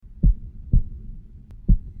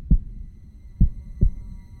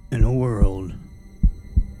In a world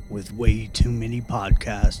with way too many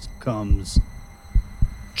podcasts comes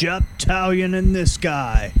Japtalion and This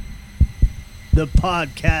Guy, the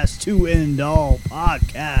podcast to end all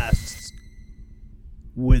podcasts.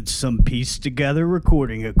 With some pieced together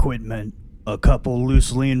recording equipment, a couple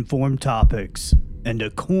loosely informed topics, and a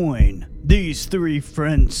coin, these three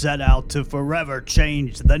friends set out to forever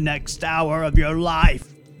change the next hour of your life.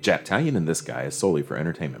 Japtalion and This Guy is solely for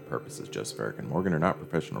entertainment purposes. Joseph, Eric, and Morgan are not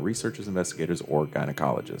professional researchers, investigators, or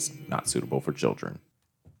gynecologists. Not suitable for children.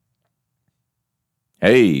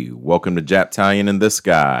 Hey, welcome to Japtalion and This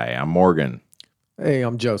Guy. I'm Morgan. Hey,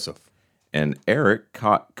 I'm Joseph. And Eric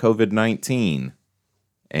caught COVID-19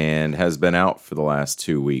 and has been out for the last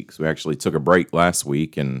 2 weeks. We actually took a break last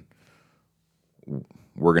week, and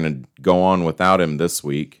we're going to go on without him this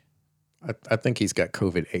week. I think he's got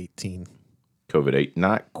COVID-18. COVID-8,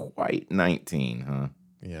 not quite 19, huh?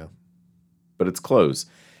 Yeah. But it's close.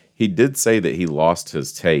 He did say that he lost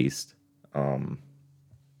his taste.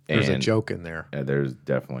 There's a joke in there. Yeah, there's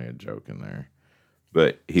definitely a joke in there.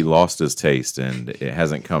 But he lost his taste, and it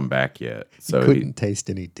hasn't come back yet. So he couldn't taste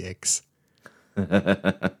any dicks.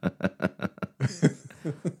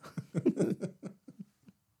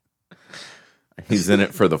 He's in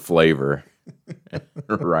it for the flavor,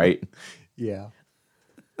 right? Yeah.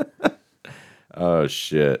 Oh,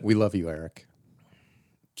 shit. We love you, Eric.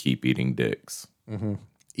 Keep eating dicks. Mm-hmm.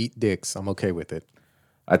 Eat dicks. I'm okay with it.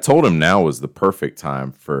 I told him now was the perfect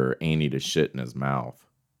time for Annie to shit in his mouth.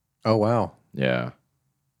 Oh, wow. Yeah.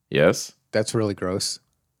 Yes? That's really gross.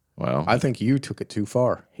 Well, I think you took it too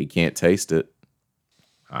far. he can't taste it.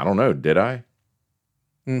 I don't know. Did I?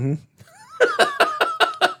 Mm-hmm.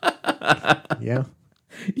 Yeah.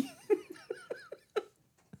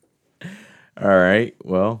 All right.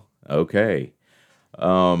 Well, okay.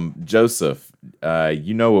 Joseph,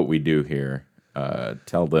 you know what we do here.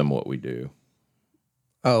 Tell them what we do.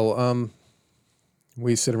 Oh,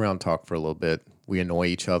 we sit around and talk for a little bit. We annoy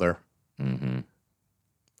each other. Mm-hmm.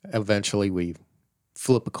 Eventually, we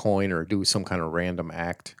flip a coin or do some kind of random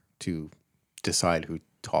act to decide who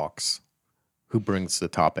talks, who brings the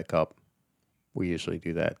topic up. We usually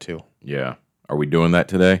do that too. Yeah. Are we doing that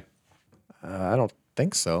today? I don't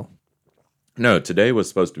think so. No, today was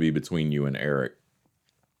supposed to be between you and Eric.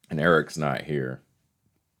 And Eric's not here.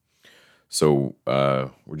 So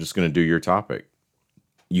we're just going to do your topic.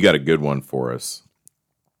 You got a good one for us.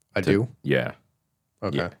 I do? Yeah.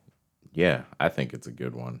 Okay. Yeah, I think it's a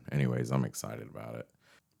good one. Anyways, I'm excited about it.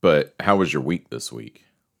 But how was your week this week?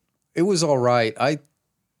 It was all right. I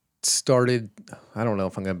don't know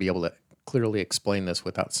if I'm going to be able to clearly explain this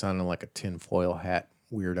without sounding like a tinfoil hat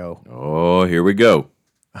weirdo. Oh, here we go.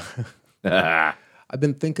 I've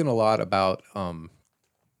been thinking a lot about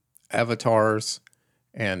avatars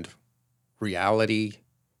and reality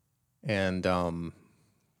and,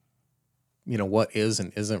 what is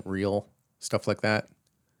and isn't real, stuff like that.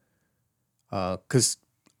 Because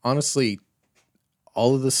honestly,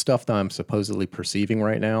 all of the stuff that I'm supposedly perceiving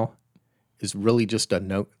right now is really just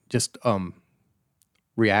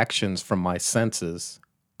reactions from my senses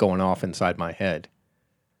going off inside my head.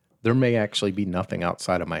 There may actually be nothing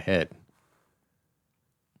outside of my head.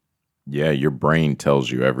 Yeah, your brain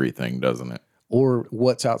tells you everything, doesn't it? Or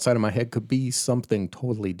what's outside of my head could be something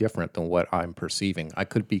totally different than what I'm perceiving. It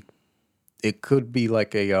could be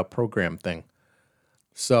like a program thing.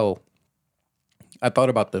 So I thought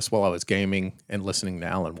about this while I was gaming and listening to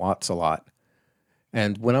Alan Watts a lot.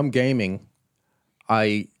 And when I'm gaming,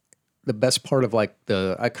 the best part of I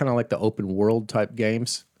kind of like the open world type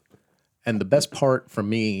games. And the best part for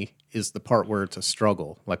me is the part where it's a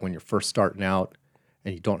struggle. Like when you're first starting out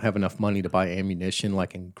and you don't have enough money to buy ammunition,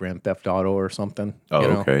 like in Grand Theft Auto or something. Oh,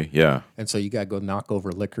 okay. Yeah. And so you got to go knock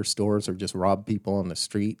over liquor stores or just rob people on the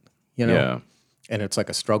street, you know? Yeah. And it's like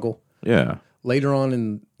a struggle. Yeah. Later on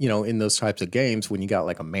in those types of games, when you got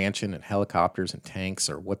like a mansion and helicopters and tanks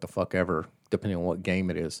or what the fuck ever, depending on what game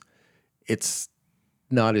it is, it's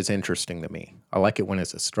not as interesting to me. I like it when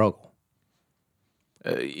it's a struggle.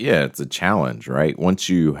 Yeah, it's a challenge, right? Once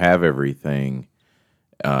you have everything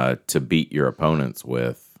to beat your opponents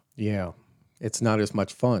with. Yeah, it's not as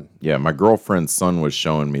much fun. Yeah, my girlfriend's son was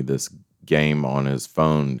showing me this game on his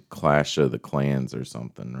phone, Clash of the Clans or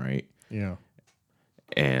something, right? Yeah.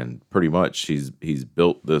 And pretty much he's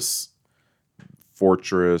built this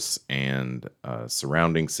fortress and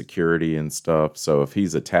surrounding security and stuff. So if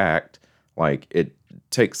he's attacked, like it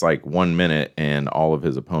takes like 1 minute and all of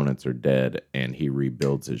his opponents are dead and he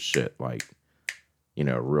rebuilds his shit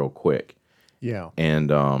real quick. Yeah.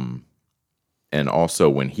 And also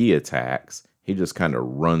when he attacks, he just kind of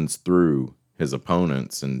runs through his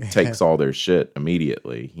opponents and takes all their shit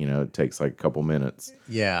immediately. You know, it takes like a couple minutes.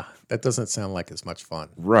 Yeah, that doesn't sound like as much fun.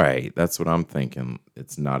 Right. That's what I'm thinking.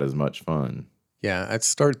 It's not as much fun. Yeah, I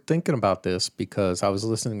started thinking about this because I was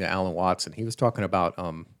listening to Alan Watts, and he was talking about,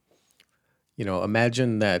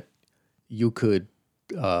 imagine that you could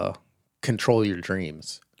control your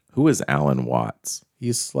dreams. Who is Alan Watts?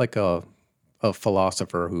 He's like a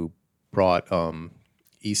philosopher who brought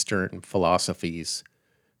Eastern philosophies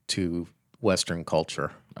to Western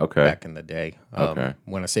culture Okay. back in the day. Okay.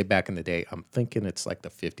 When I say back in the day, I'm thinking it's like the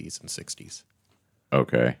 50s and 60s.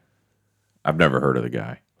 Okay. I've never heard of the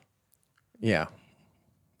guy. Yeah.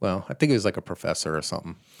 Well, I think he was like a professor or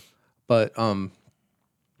something. But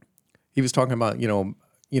he was talking about,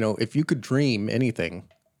 if you could dream anything,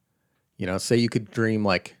 say you could dream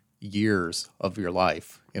like years of your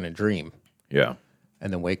life in a dream Yeah.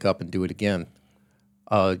 and then wake up and do it again,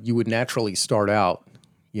 you would naturally start out,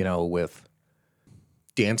 with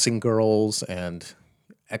dancing girls and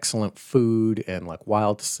excellent food and like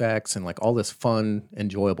wild sex and like all this fun,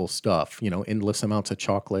 enjoyable stuff, endless amounts of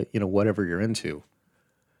chocolate, whatever you're into.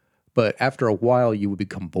 But after a while, you would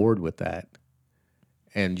become bored with that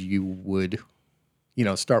and you would,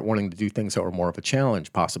 start wanting to do things that were more of a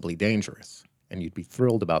challenge, possibly dangerous. And you'd be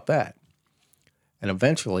thrilled about that. And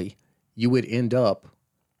eventually, you would end up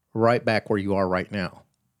right back where you are right now,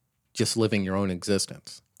 just living your own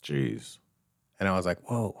existence. Jeez. And I was like,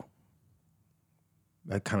 whoa.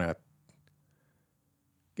 That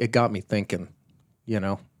it got me thinking,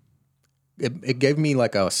 It gave me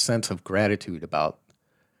like a sense of gratitude about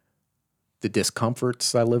the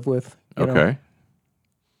discomforts I live with. Okay.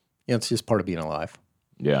 It's just part of being alive.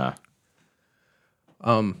 Yeah.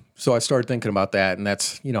 So I started thinking about that, and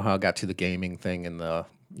that's, how I got to the gaming thing and the,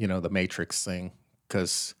 the Matrix thing.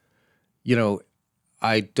 Because,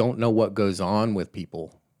 I don't know what goes on with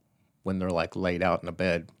people when they're like laid out in a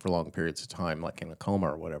bed for long periods of time, like in a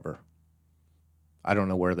coma or whatever. I don't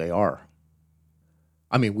know where they are.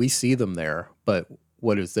 I mean, we see them there, but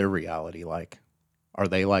what is their reality like? Are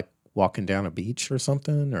they like walking down a beach or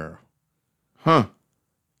something, or, Huh.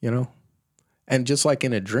 And just like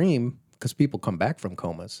in a dream, because people come back from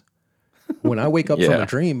comas. When I wake up from Yeah. a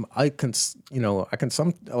dream, I know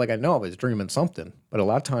I was dreaming something, but a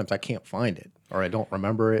lot of times I can't find it, or I don't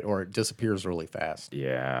remember it, or it disappears really fast.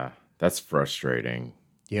 Yeah. That's frustrating.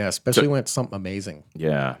 Yeah, especially when it's something amazing.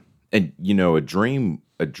 Yeah. And a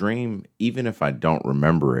dream, even if I don't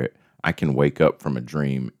remember it, I can wake up from a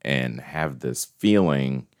dream and have this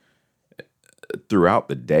feeling throughout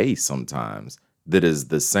the day sometimes that is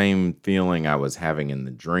the same feeling I was having in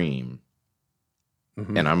the dream.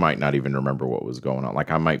 Mhm. And I might not even remember what was going on. Like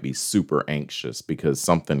I might be super anxious because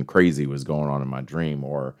something crazy was going on in my dream,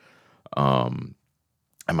 or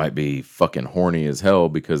I might be fucking horny as hell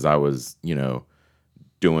because I was,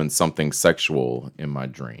 doing something sexual in my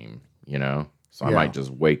dream, So I Yeah. might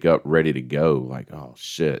just wake up ready to go, like, oh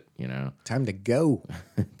shit, Time to go.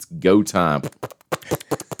 it's go time.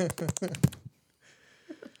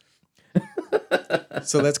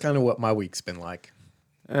 So that's kind of what my week's been like.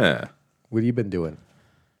 Yeah. What have you been doing?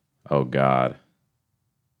 Oh God.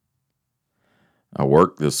 I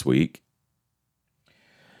worked this week.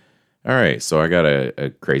 All right, so I got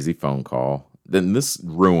a crazy phone call. Then this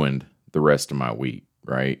ruined the rest of my week,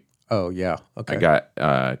 right? Oh, yeah. Okay. I got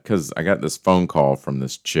because I got this phone call from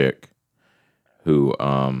this chick who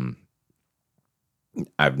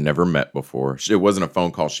I've never met before. It wasn't a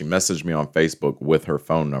phone call. She messaged me on Facebook with her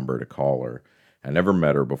phone number to call her. I never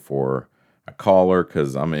met her before. I call her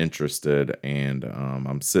because I'm interested, and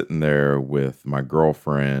I'm sitting there with my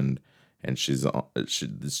girlfriend, and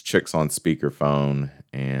this chick's on speakerphone,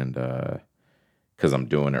 and because I'm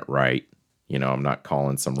doing it right, I'm not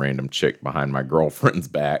calling some random chick behind my girlfriend's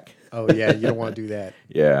back. Oh, yeah. You don't want to do that.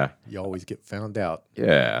 Yeah. You always get found out.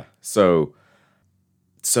 Yeah. So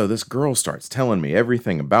this girl starts telling me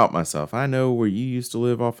everything about myself. I know where you used to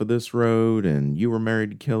live off of this road, and you were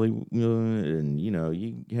married to Kelly, and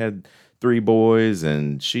you had 3 boys,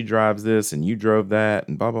 and she drives this, and you drove that,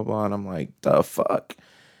 and blah blah blah. And I'm like, the fuck.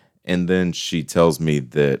 And then she tells me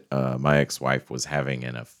that my ex-wife was having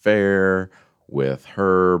an affair with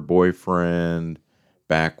her boyfriend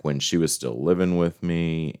back when she was still living with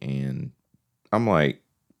me, and I'm like,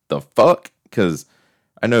 the fuck? Because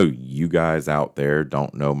I know you guys out there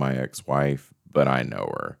don't know my ex-wife, but I know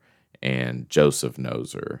her, and Joseph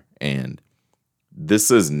knows her. And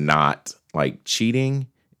this is not like cheating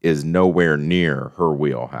is nowhere near her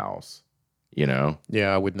wheelhouse,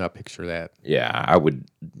 Yeah, I would not picture that. Yeah, I would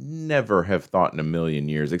never have thought in a million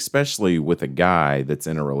years, especially with a guy that's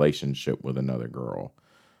in a relationship with another girl.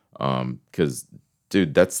 Because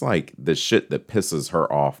dude, that's like the shit that pisses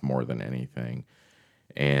her off more than anything.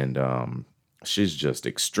 And she's just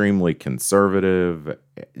extremely conservative.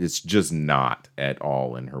 It's just not at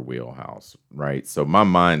all in her wheelhouse, right? So my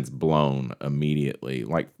mind's blown immediately.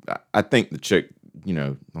 Like, I think the chick, you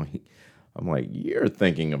know, I'm like, you're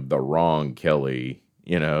thinking of the wrong Kelly.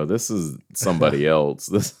 You know, this is somebody else.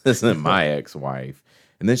 This isn't my ex-wife.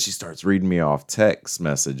 And then she starts reading me off text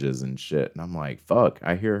messages and shit. And I'm like, fuck,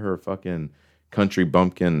 I hear her fucking country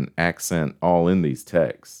bumpkin accent all in these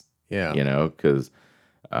texts. Yeah. You know, because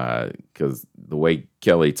the way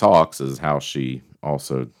Kelly talks is how she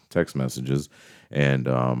also text messages. And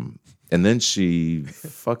then she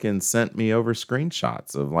fucking sent me over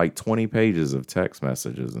screenshots of like 20 pages of text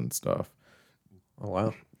messages and stuff. Oh,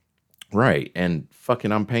 wow. Right. And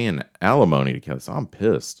fucking I'm paying alimony to Kelly. So I'm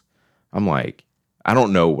pissed. I'm like, I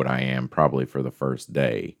don't know what I am probably for the first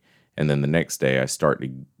day. And then the next day I start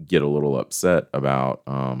to get a little upset about,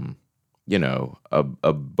 you know,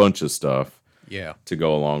 a bunch of stuff. Yeah. To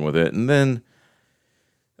go along with it. And then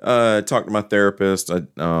I talked to my therapist. I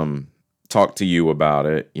talked to you about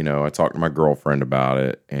it. You know, I talked to my girlfriend about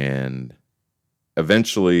it. And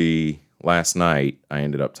eventually last night, I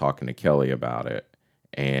ended up talking to Kelly about it.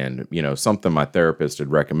 And, you know, something my therapist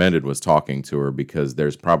had recommended was talking to her because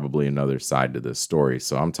there's probably another side to this story.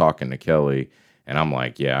 So I'm talking to Kelly and I'm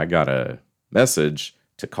like, yeah, I got a message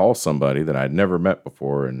to call somebody that I'd never met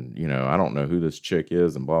before. And, you know, I don't know who this chick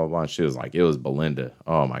is and blah, blah, blah. And she was like, it was Belinda.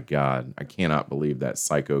 Oh my God. I cannot believe that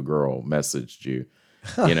psycho girl messaged you,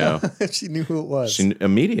 you know. She knew who it was. She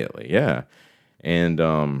immediately. Yeah. And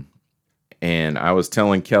I was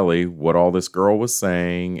telling Kelly what all this girl was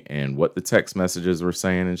saying and what the text messages were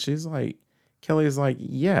saying. And she's like, Kelly's like,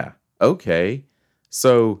 yeah, okay.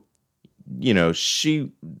 So, you know,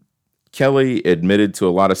 Kelly admitted to a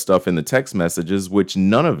lot of stuff in the text messages, which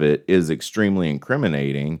none of it is extremely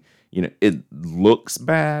incriminating. You know, it looks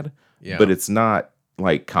bad, but it's not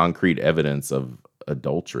like concrete evidence of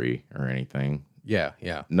adultery or anything. Yeah,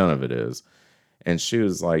 yeah. None of it is. And she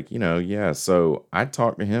was like, you know, yeah, so I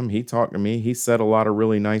talked to him. He talked to me. He said a lot of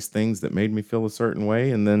really nice things that made me feel a certain way.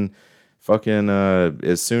 And then fucking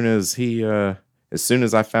as soon as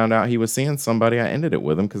I found out he was seeing somebody, I ended it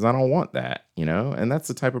with him because I don't want that, you know? And that's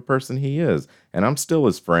the type of person he is. And I'm still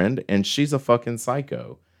his friend, and she's a fucking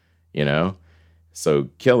psycho, you know? So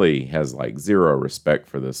Kelly has like zero respect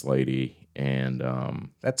for this lady. And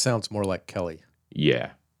that sounds more like Kelly.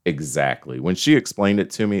 Yeah, exactly. When she explained it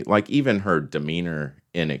to me, like even her demeanor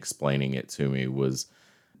in explaining it to me was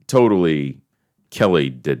totally, Kelly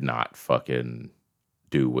did not fucking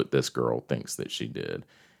do what this girl thinks that she did.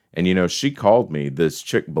 And, you know, she called me, this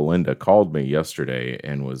chick Belinda called me yesterday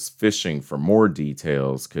and was fishing for more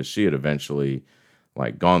details because she had eventually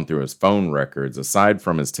like gone through his phone records. Aside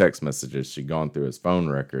from his text messages, she'd gone through his phone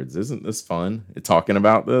records. Isn't this fun talking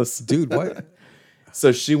about this? Dude, what?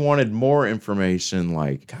 So she wanted more information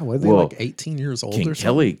like, God, were they like 18 years old or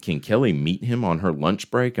something? Can Kelly meet him on her lunch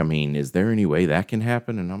break? I mean, is there any way that can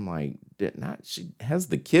happen? And I'm like, she has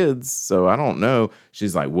the kids, so I don't know.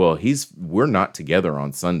 She's like, well, we're not together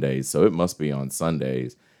on Sundays, so it must be on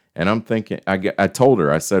Sundays. And I'm thinking, I told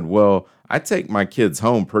her, I said, well, I take my kids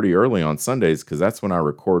home pretty early on Sundays because that's when I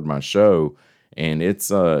record my show. And it's,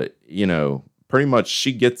 you know, pretty much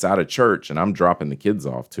she gets out of church and I'm dropping the kids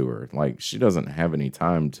off to her. Like, she doesn't have any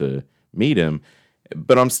time to meet him.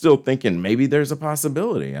 But I'm still thinking maybe there's a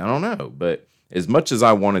possibility. I don't know. But as much as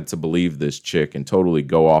I wanted to believe this chick and totally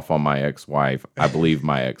go off on my ex-wife, I believe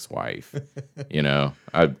my ex-wife. You know,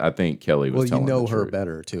 I think Kelly was telling the truth. Well, you know her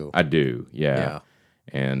better, too. I do, yeah.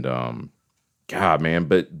 And, God, man,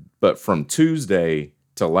 but from Tuesday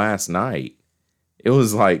to last night, it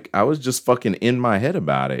was like I was just fucking in my head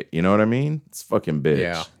about it. You know what I mean? It's fucking bitch.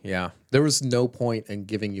 Yeah, yeah. There was no point in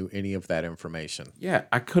giving you any of that information. Yeah,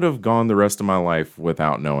 I could have gone the rest of my life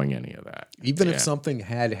without knowing any of that. Even if something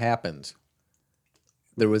had happened,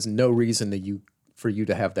 there was no reason for you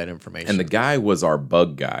to have that information. And the guy was our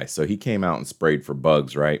bug guy, so he came out and sprayed for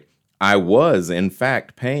bugs, right? I was, in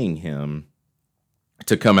fact, paying him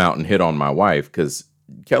to come out and hit on my wife because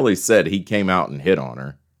Kelly said he came out and hit on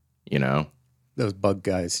her, you know? Those bug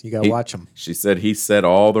guys. You got to watch them. She said he said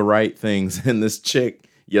all the right things. And this chick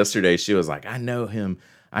yesterday, she was like, I know him.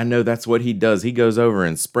 I know that's what he does. He goes over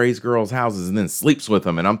and sprays girls' houses and then sleeps with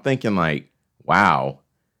them. And I'm thinking like, wow.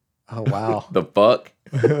 Oh, wow. The fuck?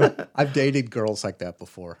 I've dated girls like that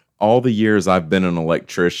before. All the years I've been an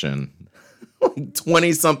electrician, like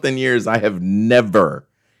 20-something years, I've never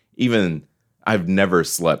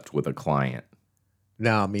slept with a client.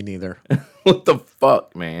 No, me neither. What the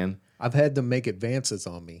fuck, man? I've had them make advances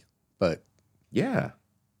on me, but yeah,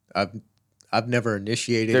 I've I've never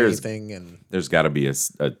initiated anything, and there's got to be a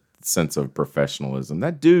sense of professionalism.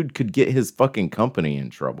 That dude could get his fucking company in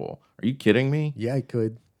trouble. Are you kidding me? yeah, I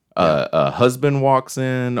could. A husband walks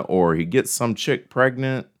in, or he gets some chick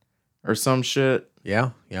pregnant, or some shit.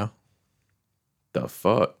 Yeah. The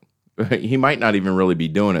fuck? He might not even really be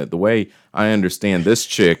doing it. The way I understand this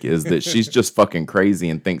chick is that she's just fucking crazy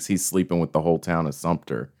and thinks he's sleeping with the whole town of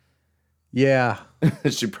Sumter. Yeah.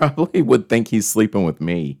 She probably would think he's sleeping with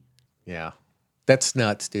me. Yeah. That's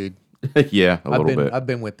nuts, dude. Yeah, a little bit. I've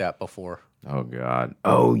been with that before. Oh, God.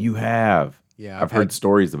 Oh, you have? Yeah. I've heard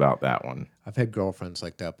stories about that one. I've had girlfriends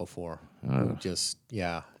like that before. Who just,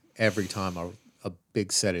 every time a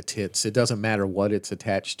big set of tits, it doesn't matter what it's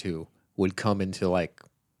attached to, would come into like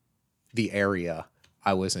the area,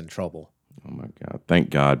 I was in trouble. Oh, my God. Thank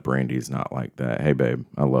God Brandy's not like that. Hey, babe,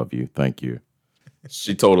 I love you. Thank you.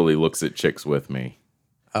 She totally looks at chicks with me.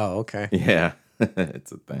 Oh, okay. Yeah,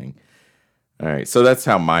 it's a thing. All right, so that's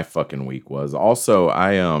how my fucking week was. Also,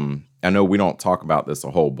 I know we don't talk about this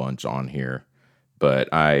a whole bunch on here, but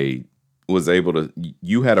I was able to.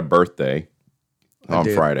 You had a birthday on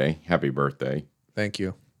Friday. Happy birthday! Thank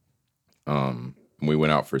you. We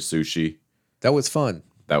went out for sushi. That was fun.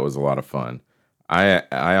 That was a lot of fun.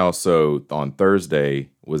 I also on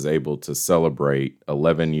Thursday was able to celebrate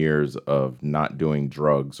 11 years of not doing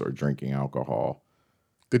drugs or drinking alcohol.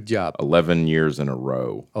 Good job. 11 years in a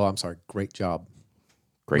row. Oh, I'm sorry. Great job.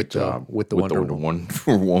 Great job. With the Wonder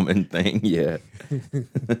Woman thing, yeah.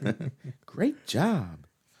 Great job.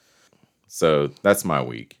 So that's my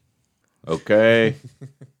week. Okay.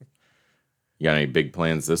 You got any big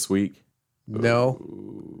plans this week?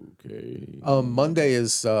 No. Okay. Monday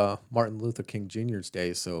is Martin Luther King Jr.'s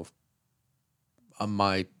day, so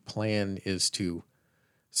my plan is to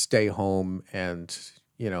stay home and,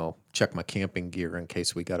 check my camping gear in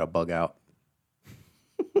case we got a bug out.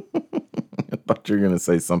 I thought you were going to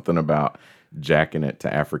say something about jacking it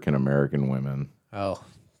to African American women. Oh,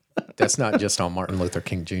 that's not just on Martin Luther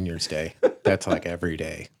King Jr.'s day. That's like every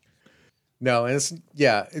day. No, it's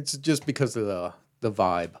just because of the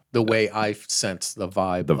vibe, the way I sense the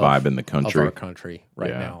vibe in the country, of our country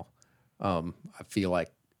right now. I feel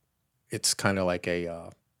like it's kind of like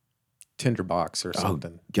a tinderbox or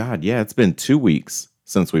something. Oh, God, yeah, it's been 2 weeks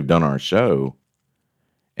since we've done our show,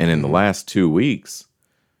 and in the last 2 weeks,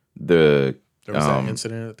 there was that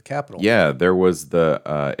incident at the Capitol. Yeah, there was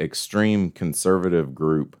the extreme conservative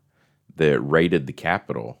group that raided the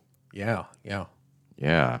Capitol. Yeah.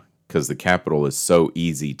 Because the Capitol is so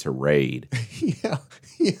easy to raid. Yeah.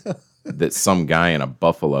 That some guy in a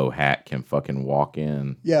buffalo hat can fucking walk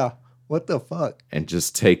in. Yeah. What the fuck? And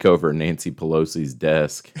just take over Nancy Pelosi's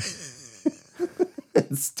desk.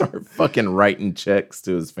 And start fucking writing checks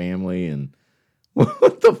to his family. And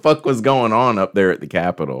what the fuck was going on up there at the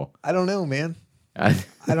Capitol? I don't know, man. I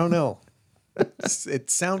don't know. It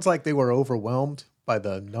sounds like they were overwhelmed by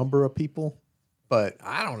the number of people, but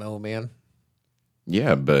I don't know, man.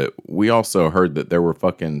 Yeah, but we also heard that there were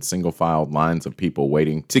fucking single-filed lines of people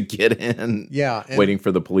waiting to get in. Yeah. Waiting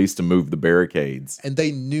for the police to move the barricades. And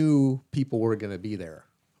they knew people were going to be there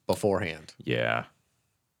beforehand. Yeah.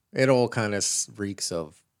 It all kind of reeks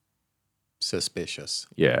of suspicious.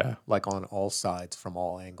 Yeah. Like on all sides, from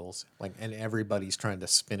all angles. And everybody's trying to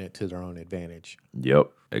spin it to their own advantage.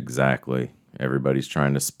 Yep, exactly. Everybody's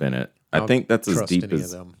trying to spin it. I think that's as deep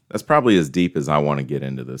as... That's probably as deep as I want to get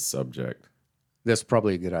into this subject. That's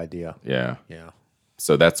probably a good idea. Yeah. Yeah.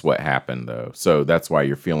 So that's what happened, though. So that's why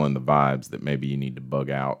you're feeling the vibes that maybe you need to bug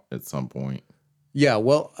out at some point. Yeah.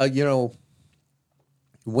 Well,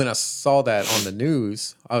 when I saw that on the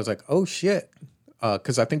news, I was like, oh, shit.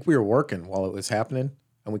 Because I think we were working while it was happening,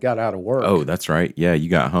 and we got out of work. Oh, that's right. Yeah, you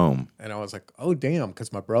got home. And I was like, oh, damn,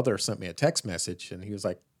 because my brother sent me a text message, and he was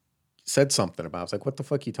like, said something about it. I was like, what the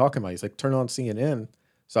fuck are you talking about? He's like, turn on CNN.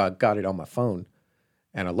 So I got it on my phone.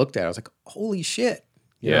 And I looked at it. I was like, holy shit.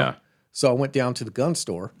 You know? So I went down to the gun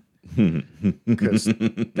store because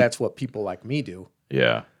that's what people like me do.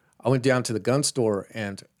 Yeah. I went down to the gun store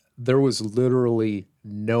and there was literally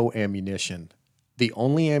no ammunition. The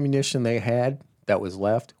only ammunition they had that was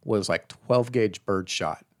left was like 12 gauge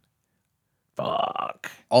birdshot.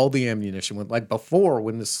 Fuck. All the ammunition went like before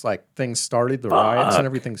when this like thing started, the riots and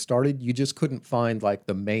everything started, you just couldn't find like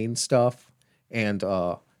the main stuff and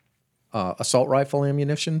assault rifle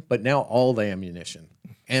ammunition, but now all the ammunition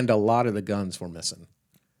and a lot of the guns were missing.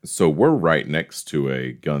 So we're right next to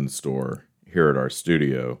a gun store here at our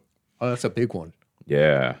studio. Oh, that's a big one.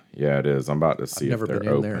 Yeah, it is. I'm about to see if they're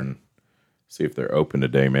open. There. See if they're open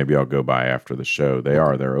today. Maybe I'll go by after the show.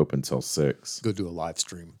 They're open till 6. Go do a live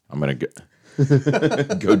stream. I'm gonna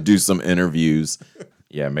go do some interviews.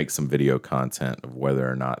 make some video content of whether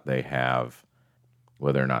or not they have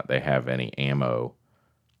any ammo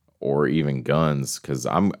or even guns, because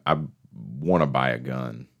I want to buy a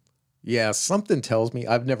gun. Yeah, something tells me,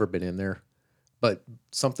 I've never been in there, but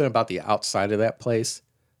something about the outside of that place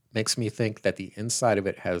makes me think that the inside of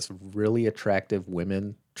it has really attractive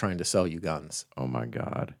women trying to sell you guns. Oh my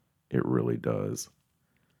God. It really does.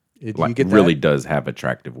 Do Like, you get really that? does have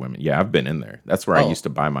attractive women. Yeah, I've been in there. That's where I used to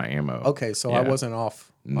buy my ammo. Okay, so I Yeah. wasn't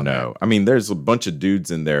off on No. that. I mean, there's a bunch of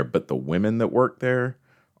dudes in there, but the women that work there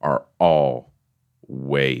are all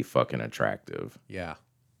way fucking attractive. Yeah.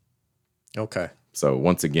 Okay. So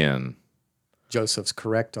once again, Joseph's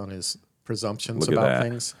correct on his presumptions look at about that.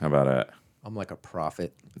 things. How about that? I'm like a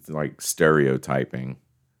prophet. It's like stereotyping.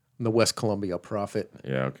 I'm the West Columbia prophet.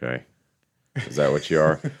 Yeah, okay. Is that what you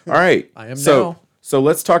are? All right. I am so, now. So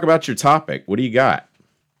let's talk about your topic. What do you got?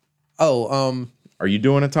 Oh, Are you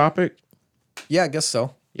doing a topic? yeah, I guess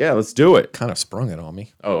so. Yeah, let's do it. Kind of sprung it on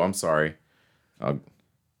me. Oh, I'm sorry.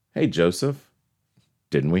 Hey, Joseph.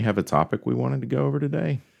 Didn't we have a topic we wanted to go over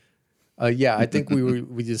today? Yeah, I think we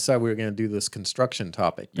decided we were going to do this construction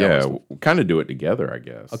topic. That was- We'll kind of do it together, I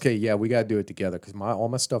guess. okay, yeah, we got to do it together because all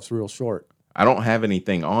my stuff's real short. I don't have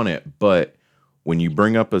anything on it, but when you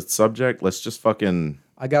bring up a subject, let's just fucking...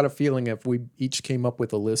 I got a feeling if we each came up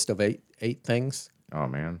with a list of eight things, Oh,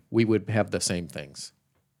 man. we would have the same things.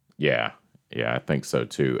 Yeah, I think so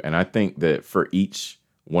too. And I think that for each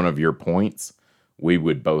one of your points, we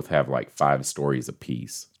would both have like 5 stories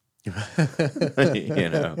apiece. You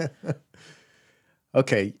know?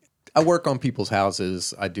 Okay, I work on people's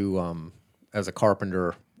houses. I do as a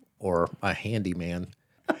carpenter or a handyman.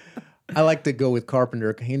 I like to go with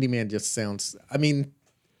carpenter. Handyman just sounds, I mean,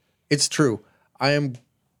 it's true. I am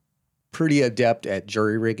pretty adept at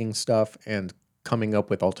jury rigging stuff and coming up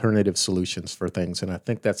with alternative solutions for things. And I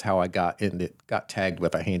think that's how I got tagged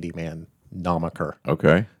with a handyman nomiker.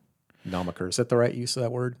 Okay. Nomiker. Is that the right use of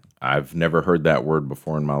that word? I've never heard that word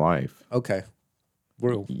before in my life. Okay.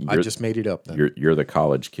 Well, I You're- just made it up then. You're the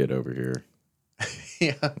college kid over here.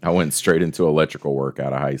 Yeah. I went straight into electrical work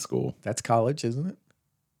out of high school. That's college, isn't it?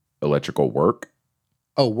 Electrical work?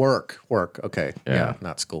 Oh, work. Okay. Yeah. Yeah,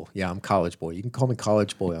 not school. Yeah, I'm college boy. You can call me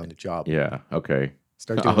college boy on the job. Yeah, okay.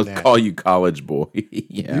 Start doing I'll that. call you college boy.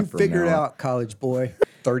 Yeah, You from figured now on. out college boy,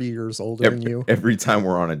 30 years older than you. Every time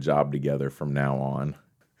we're on a job together from now on.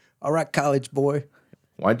 All right, college boy.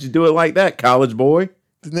 Why'd you do it like that, college boy?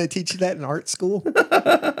 Didn't they teach you that in art school?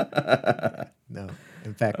 No.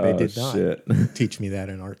 In fact, they did not Shit. teach me that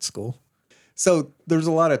in art school. So there's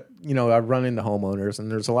a lot of, I run into homeowners,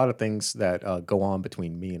 and there's a lot of things that go on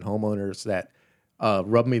between me and homeowners that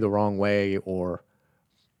rub me the wrong way or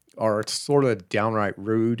are sort of downright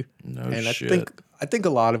rude. No and shit. I think a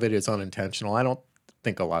lot of it is unintentional. I don't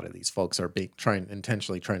think a lot of these folks are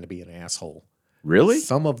intentionally trying to be an asshole. Really?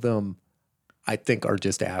 Some of them, I think, are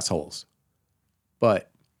just assholes. But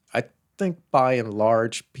I think by and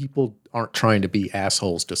large, people aren't trying to be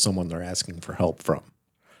assholes to someone they're asking for help from.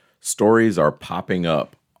 Stories are popping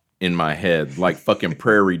up in my head like fucking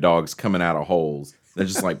prairie dogs coming out of holes. They're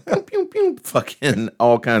just like, pew, pew, pew. Fucking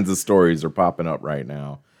all kinds of stories are popping up right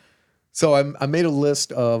now. So I made a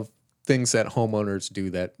list of things that homeowners do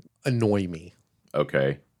that annoy me.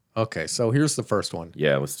 Okay. Okay, so here's the first one.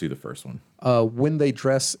 Yeah, let's do the first one. When they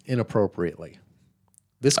dress inappropriately.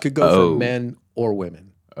 This could go Oh. for men or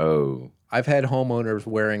women. Oh, I've had homeowners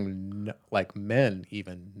wearing, like men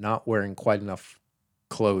even, not wearing quite enough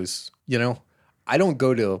clothes. I don't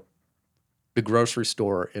go to the grocery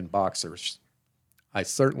store in boxers. I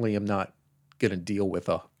certainly am not going to deal with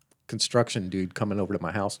a construction dude coming over to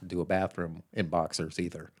my house to do a bathroom in boxers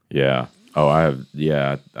either. yeah. Oh, I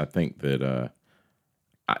think that,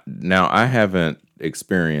 now I haven't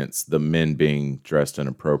experienced the men being dressed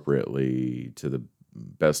inappropriately to the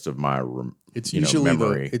best of my It's you know, usually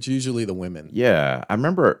memory. it's usually the women. Yeah, I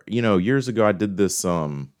remember, years ago I did this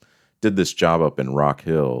job up in Rock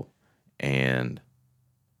Hill, and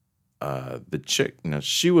the chick,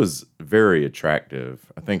 she was very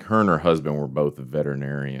attractive. I think her and her husband were both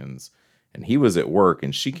veterinarians, and he was at work,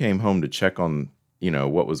 and she came home to check on,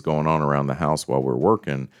 what was going on around the house while we're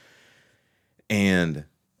working. And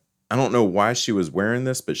I don't know why she was wearing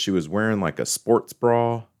this, but she was wearing like a sports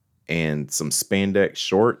bra and some spandex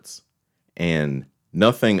shorts and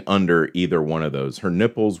nothing under either one of those. Her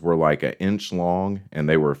nipples were like an inch long and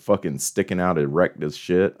they were fucking sticking out erect as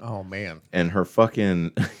shit. Oh man. And her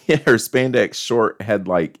fucking, her spandex short had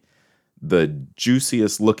like the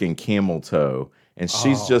juiciest looking camel toe. And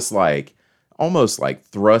she's just like, almost like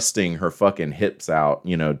thrusting her fucking hips out,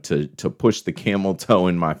 to push the camel toe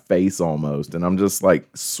in my face almost. And I'm just like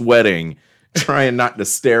sweating trying not to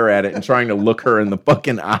stare at it and trying to look her in the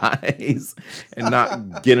fucking eyes and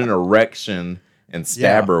not get an erection and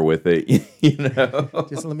stab her with it, you know?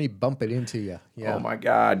 Just let me bump it into you. Yeah. Oh my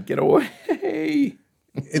God, get away.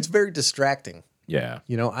 It's very distracting. Yeah.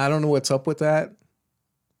 You know, I don't know what's up with that,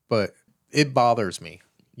 but it bothers me.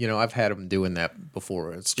 You know, I've had them doing that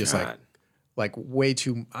before. It's just God. like way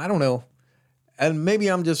too, I don't know. And maybe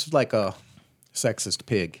I'm just like a sexist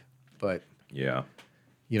pig, but Yeah.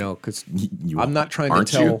 you know, because You I'm not trying to aren't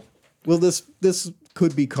tell. you? Well, this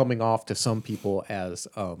could be coming off to some people as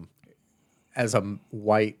a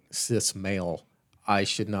white cis male. I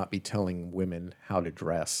should not be telling women how to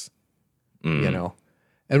dress. You know,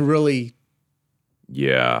 and really,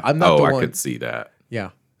 Yeah. I'm not the I one- could see that.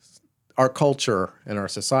 yeah, our culture and our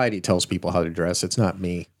society tells people how to dress. It's not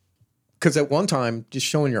me. Because at one time, just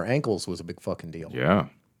showing your ankles was a big fucking deal. Yeah.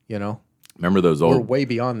 You know, Remember those we're old, way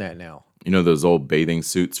beyond that now. you know, those old bathing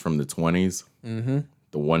suits from the 20s? Mm-hmm.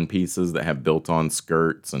 The one pieces that have built on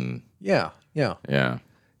skirts and Yeah, yeah. yeah.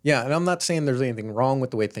 Yeah, and I'm not saying there's anything wrong with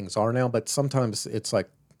the way things are now, but sometimes it's like,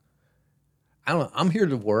 I don't know. I'm here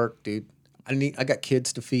to work, dude. I got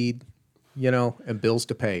kids to feed, you know, and bills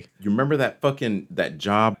to pay. You remember that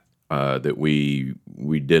job that we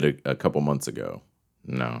did a couple months ago?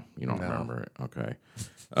 No, you don't remember it. Okay.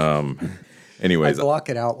 I Anyways, block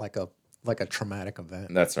it out like a traumatic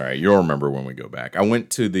event. that's all right. You'll remember when we go back. I went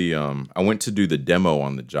to do the demo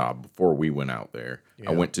on the job before we went out there.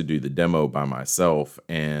 I went to do the demo by myself,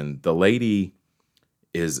 and the lady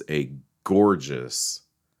is a gorgeous,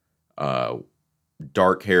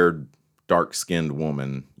 dark-haired, dark-skinned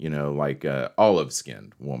woman. You know, like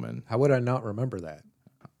olive-skinned woman. How would I not remember that?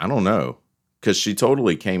 I don't know, because she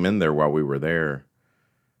totally came in there while we were there.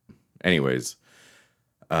 Anyways,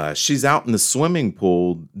 she's out in the swimming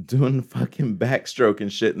pool doing fucking backstroke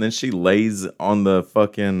and shit, and then she lays on the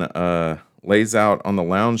fucking lays out on the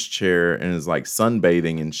lounge chair and is like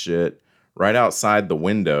sunbathing and shit right outside the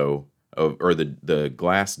window or the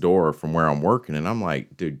glass door from where I'm working, and I'm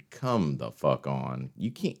like, dude, come the fuck on. You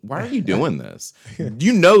can't. Why are you doing this?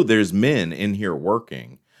 You know, there's men in here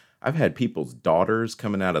working. I've had people's daughters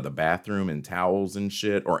coming out of the bathroom in towels and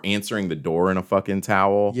shit, or answering the door in a fucking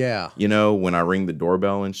towel. Yeah. You know, when I ring the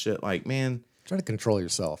doorbell and shit, like, man, Try to control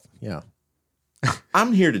yourself. Yeah.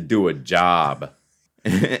 I'm here to do a job.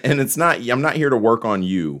 And I'm not here to work on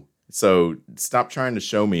you. So stop trying to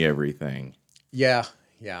show me everything. Yeah.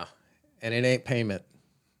 Yeah. And it ain't payment.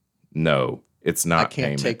 No, it's not I can't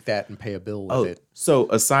payment. take that and pay a bill with it. So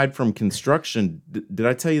aside from construction, did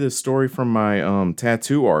I tell you the story from my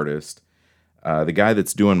tattoo artist, the guy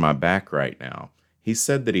that's doing my back right now? He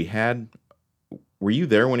said that he had. Were you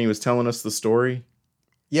there when he was telling us the story?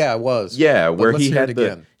 Yeah, it was. Yeah, But where let's he hear had it the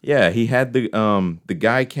again. he had the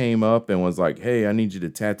guy came up and was like, "Hey, I need you to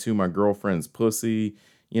tattoo my girlfriend's pussy."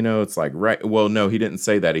 You know, it's like, right. Well, no, he didn't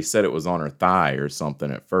say that. He said it was on her thigh or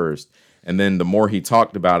something at first. And then the more he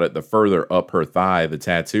talked about it, the further up her thigh the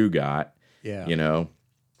tattoo got. Yeah. You know?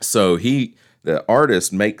 So the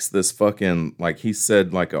artist makes this fucking, like he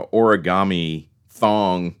said, like a origami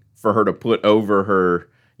thong for her to put over her,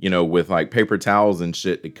 you know, with like paper towels and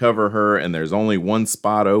shit to cover her. And there's only one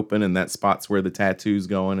spot open, and that spot's where the tattoo's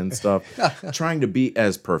going and stuff. Trying to be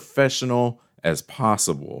as professional as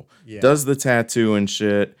possible. Yeah. Does the tattoo and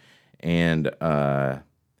shit. And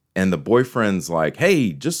the boyfriend's like,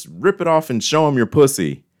 "Hey, just rip it off and show him your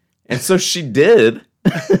pussy." And so she did.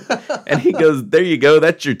 And he goes, "There you go.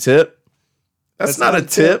 That's your tip." That's not a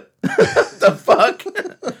tip. The fuck?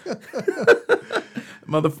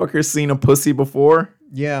 Motherfucker's seen a pussy before?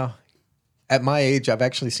 Yeah. At my age, I've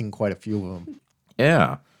actually seen quite a few of them.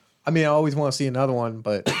 Yeah. I mean, I always want to see another one,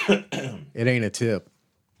 but it ain't a tip.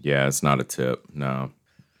 Yeah, it's not a tip. No.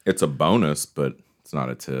 It's a bonus, but it's not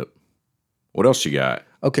a tip. What else you got?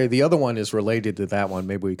 Okay, the other one is related to that one.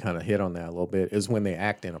 Maybe we kind of hit on that a little bit, is when they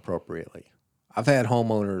act inappropriately. I've had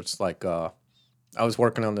homeowners like, I was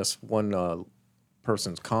working on this one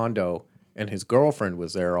person's condo, and his girlfriend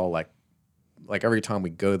was there all like every time we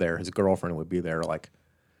go there, his girlfriend would be there like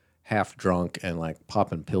half drunk and like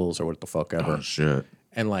popping pills or what the fuck ever. Oh, shit.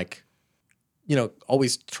 And like, you know,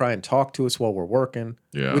 always try and talk to us while we're working,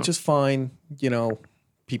 Yeah. which is fine. You know,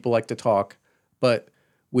 people like to talk, but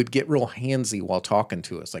would get real handsy while talking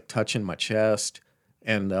to us, like touching my chest,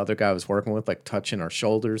 and the other guy I was working with, like touching our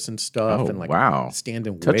shoulders and stuff, Oh, and like wow.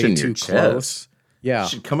 standing Touching way your too chest? close. Yeah,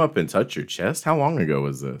 She'd come up and touch your chest? How long ago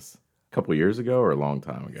was this? A couple years ago or a long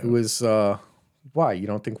time ago? it was Why? You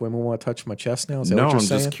don't think women want to touch my chest now? Is that No, what you're I'm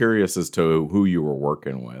saying? just curious as to who you were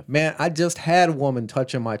working with. Man, I just had a woman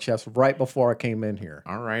touching my chest right before I came in here.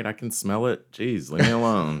 All right, I can smell it. Jeez, leave me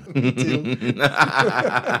alone.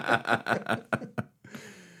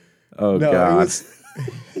 Oh, No, God.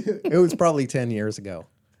 it was probably 10 years ago.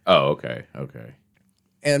 Oh, okay. Okay.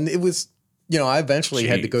 And it was, I eventually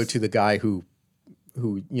had to go Jeez. to the guy who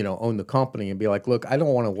owned the company and be like, look, I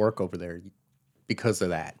don't want to work over there because of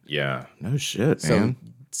that. Yeah. No shit, So man.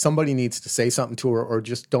 somebody needs to say something to her or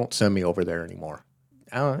just don't send me over there anymore.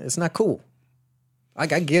 It's not cool.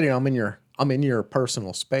 Like, I get it. I'm in your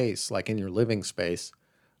personal space, like in your living space,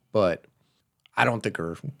 but I don't think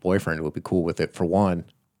her boyfriend would be cool with it, for one.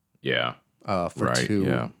 Yeah. For Right, two,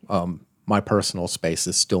 yeah. my personal space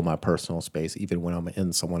is still my personal space, even when I'm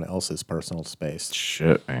in someone else's personal space.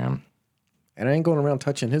 Shit, man. And I ain't going around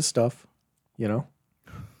touching his stuff,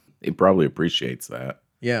 He probably appreciates that.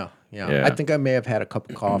 Yeah. Yeah. I think I may have had a cup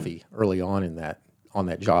of coffee early on on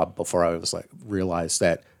that job before I was realized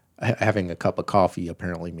that having a cup of coffee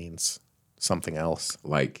apparently means something else.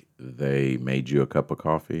 Like they made you a cup of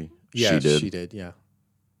coffee? Yeah, She did? she did. Yeah.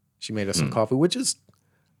 She made us some coffee, which is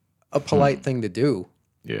a polite thing to do,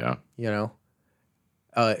 Yeah.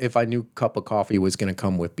 If I knew cup of coffee was going to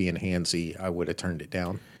come with being handsy, I would have turned it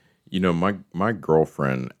down. My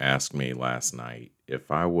girlfriend asked me last night if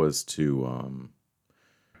I was to,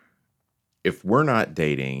 if we're not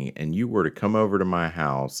dating and you were to come over to my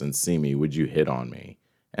house and see me, would you hit on me?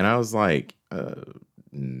 And I was like,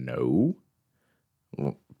 no.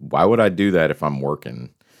 Why would I do that if I'm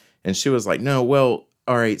working? And she was like, no, well,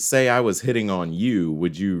 all right, say I was hitting on you,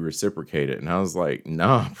 would you reciprocate it? And I was like,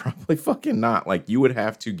 no, probably fucking not. Like, you would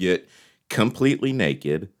have to get completely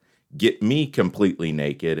naked, get me completely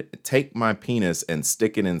naked, take my penis and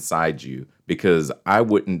stick it inside you, because I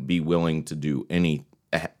wouldn't be willing to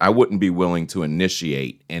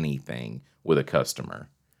initiate anything with a customer.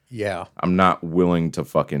 Yeah. I'm not willing to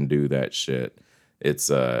fucking do that shit.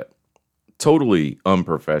 It's totally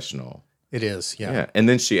unprofessional. It is. Yeah. Yeah. And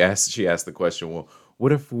then she asked the question, well,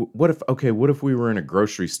 what if we were in a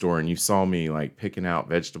grocery store and you saw me like picking out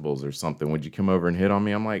vegetables or something? Would you come over and hit on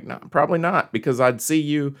me? I'm like, no, probably not, because I'd see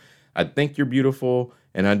you, I'd think you're beautiful,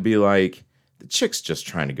 and I'd be like, the chick's just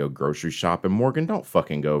trying to go grocery shopping. Morgan, don't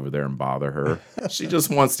fucking go over there and bother her. She just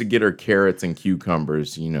wants to get her carrots and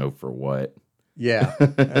cucumbers, for what? Yeah.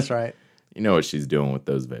 That's right. You know what she's doing with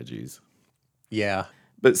those veggies. Yeah.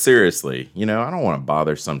 But seriously, I don't want to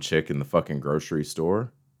bother some chick in the fucking grocery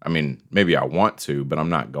store. I mean, maybe I want to, but I'm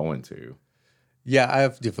not going to. Yeah, I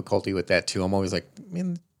have difficulty with that too. I'm always like,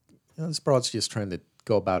 man, this broad's just trying to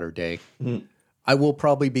go about her day. Mm-hmm. I will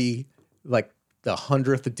probably be like the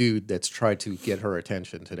 100th dude that's tried to get her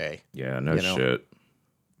attention today. Yeah, no shit.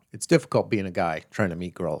 It's difficult being a guy trying to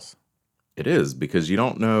meet girls. It is, because you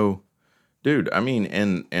don't know, dude. I mean,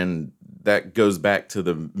 and that goes back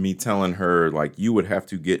to me telling her, like, you would have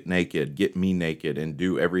to get me naked, and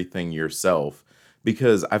do everything yourself.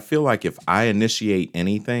 Because I feel like if I initiate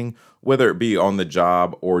anything, whether it be on the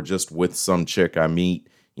job or just with some chick I meet,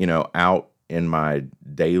 out in my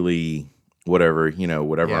daily whatever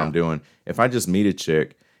I'm doing, if I just meet a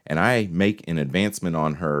chick and I make an advancement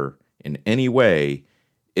on her in any way,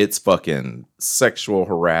 it's fucking sexual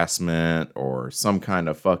harassment or some kind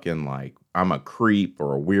of fucking like I'm a creep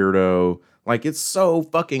or a weirdo. Like, it's so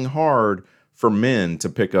fucking hard for men to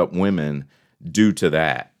pick up women due to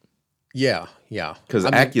that. Yeah, yeah. Because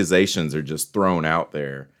accusations are just thrown out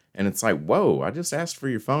there. And it's like, whoa, I just asked for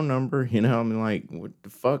your phone number. I'm like, what the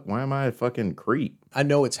fuck? Why am I a fucking creep? I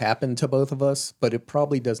know it's happened to both of us, but it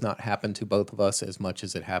probably does not happen to both of us as much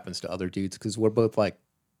as it happens to other dudes, because we're both like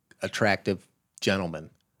attractive gentlemen.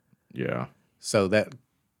 Yeah. So that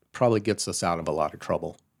probably gets us out of a lot of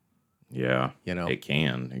trouble. Yeah. It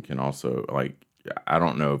can. It can also, like, I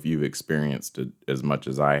don't know if you've experienced it as much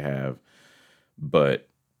as I have, but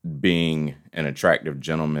being an attractive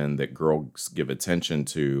gentleman that girls give attention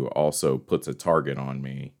to also puts a target on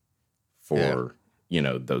me for,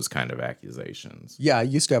 those kind of accusations. Yeah, I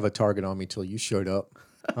used to have a target on me till you showed up.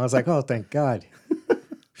 I was like, oh, thank God.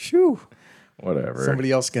 Phew. Whatever.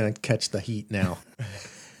 Somebody else going to catch the heat now.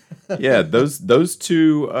 Yeah, those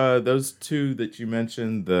two that you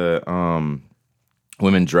mentioned, the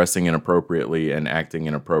women dressing inappropriately and acting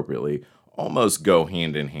inappropriately, almost go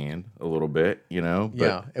hand in hand a little bit, But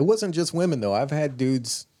yeah, it wasn't just women, though. I've had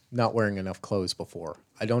dudes not wearing enough clothes before.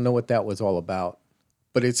 I don't know what that was all about,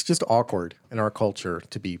 but it's just awkward in our culture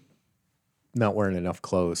to be not wearing enough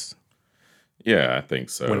clothes yeah, I think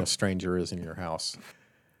so. when a stranger is in your house.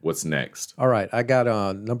 What's next? All right, I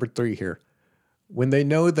got number 3 here. When they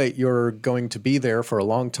know that you're going to be there for a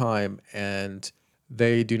long time and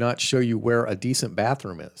They do not show you where a decent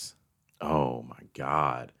bathroom is. Oh my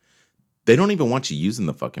God. They don't even want you using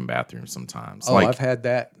the fucking bathroom sometimes. Oh, I've had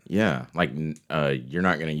that. Yeah. Like, you're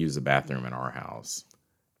not going to use a bathroom in our house.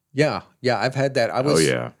 Yeah. Yeah. I've had that.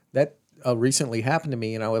 That recently happened to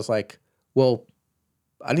me, and I was like, well,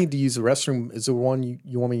 I need to use the restroom. Is the one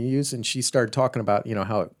you want me to use? And she started talking about,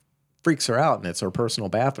 how it freaks her out and it's her personal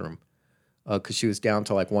bathroom because she was down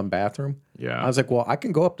to like one bathroom. Yeah. I was like, well, I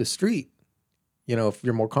can go up the street, if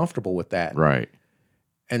you're more comfortable with that. Right.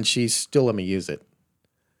 And she still let me use it.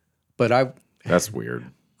 But that's weird.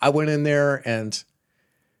 I went in there and,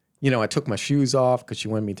 I took my shoes off because she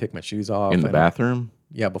wanted me to take my shoes off. In the bathroom?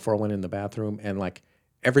 Yeah, before I went in the bathroom. And like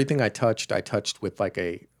everything I touched with like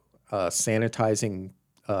a sanitizing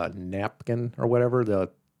napkin or whatever, those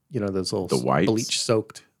little bleach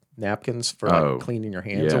soaked napkins for like cleaning your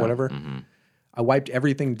hands or whatever. Mm-hmm. I wiped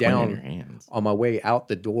everything down on my way out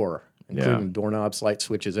the door, including doorknobs, light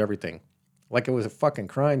switches, everything. Like it was a fucking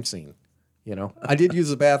crime scene. I did use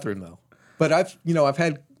the bathroom though, but I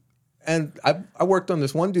worked on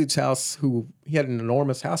this one dude's house he had an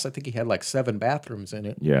enormous house. I think he had like 7 bathrooms in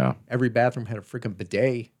it. Yeah. Every bathroom had a freaking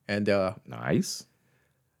bidet. And, nice.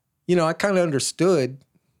 I kind of understood,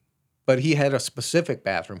 but he had a specific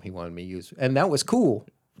bathroom he wanted me to use. And that was cool.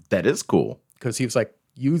 That is cool. Because he was like,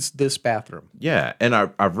 use this bathroom. Yeah. And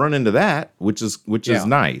I've run into that, which is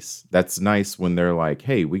nice. That's nice when they're like,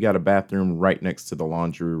 hey, we got a bathroom right next to the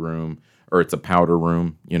laundry room, or it's a powder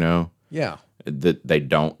room, Yeah. That they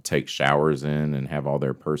don't take showers in and have all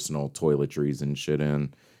their personal toiletries and shit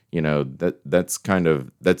in.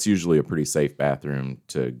 That's usually a pretty safe bathroom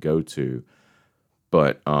to go to.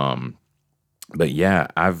 But yeah,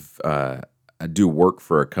 I do work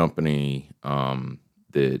for a company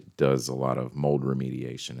that does a lot of mold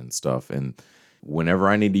remediation and stuff. And whenever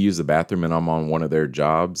I need to use the bathroom and I'm on one of their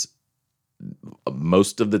jobs,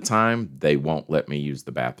 most of the time they won't let me use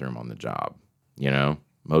the bathroom on the job,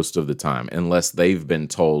 most of the time, unless they've been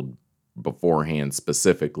told beforehand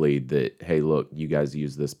specifically that, hey, look, you guys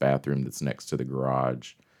use this bathroom that's next to the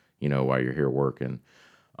garage, while you're here working.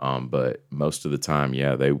 But most of the time,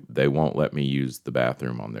 yeah, they won't let me use the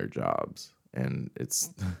bathroom on their jobs. And it's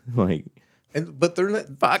like, but they're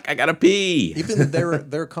not, fuck, I gotta pee. Even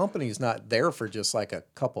their company's not there for just like a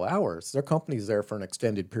couple hours. Their company's there for an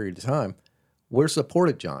extended period of time. We're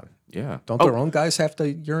supported, John. Yeah. Don't their own guys have to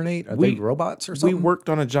urinate? Are they robots or something? We worked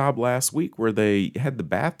on a job last week where they had the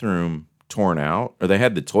bathroom torn out, or they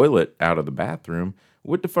had the toilet out of the bathroom.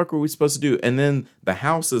 What the fuck were we supposed to do? And then the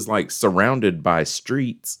house is like surrounded by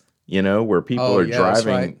streets, where people are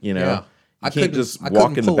driving, right. Yeah. You can't just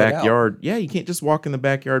walk in the backyard. Yeah, you can't just walk in the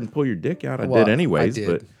backyard and pull your dick out. I did anyways,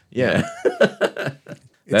 but yeah.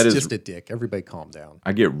 It's just a dick. Everybody calm down.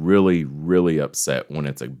 I get really, really upset when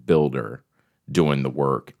it's a builder doing the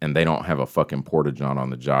work and they don't have a fucking porta-john on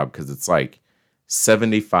the job because it's like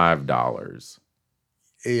 $75.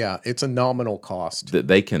 Yeah, it's a nominal cost that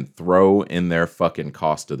they can throw in their fucking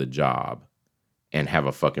cost of the job and have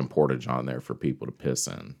a fucking porta-john there for people to piss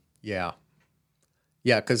in. Yeah.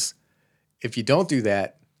 Yeah, because if you don't do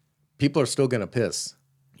that, people are still going to piss.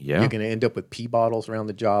 Yeah. You're going to end up with pee bottles around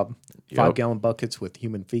the job, 5-gallon buckets with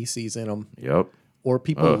human feces in them. Yep. Or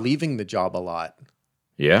people leaving the job a lot.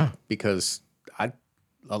 Yeah. Because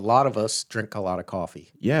a lot of us drink a lot of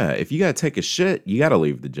coffee. Yeah. If you got to take a shit, you got to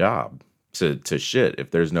leave the job to shit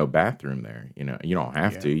if there's no bathroom there. You don't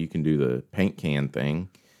have to. You can do the paint can thing.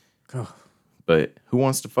 But who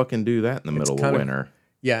wants to fucking do that in the middle of winter?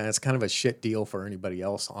 Yeah, and it's kind of a shit deal for anybody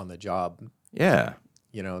else on the job. Yeah.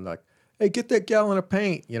 Like, hey, get that gallon of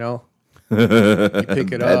paint, You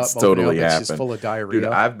pick it up. That's totally happened. It's just full of diarrhea. Dude,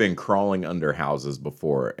 I've been crawling under houses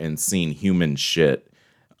before and seen human shit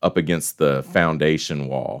up against the foundation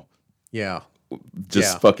wall. Yeah.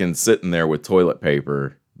 Just fucking sitting there with toilet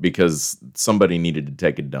paper because somebody needed to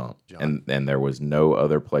take a dump. And there was no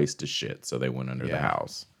other place to shit, so they went under the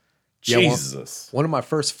house. Jesus. One of my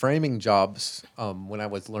first framing jobs when I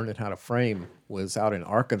was learning how to frame was out in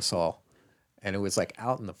Arkansas. And it was like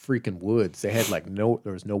out in the freaking woods. They had like there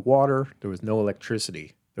was no water. There was no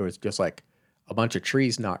electricity. There was just like a bunch of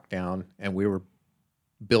trees knocked down and we were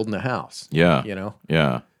building a house. Yeah.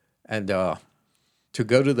 Yeah. And to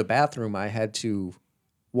go to the bathroom, I had to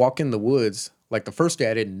walk in the woods. Like the first day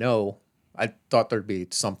I didn't know. I thought there'd be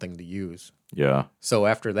something to use. Yeah. So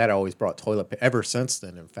after that, I always brought toilet paper. Ever since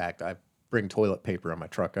then, in fact, I bring toilet paper in my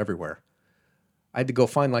truck everywhere. I had to go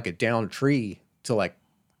find like a downed tree to like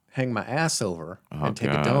hang my ass over and take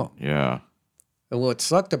a dump. Yeah. And what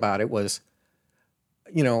sucked about it was,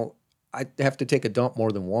 I'd have to take a dump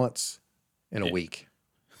more than once in a week.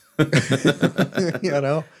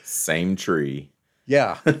 Same tree.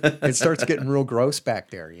 Yeah. It starts getting real gross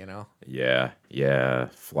back there, you know? Yeah.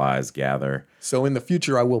 Flies gather. So in the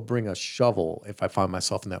future, I will bring a shovel if I find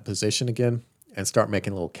myself in that position again and start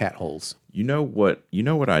making little cat holes. You know what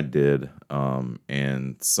I did?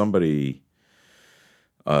 And somebody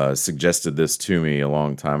suggested this to me a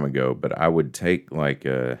long time ago, but I would take like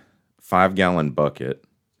a 5-gallon bucket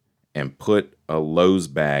and put a Lowe's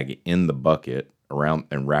bag in the bucket around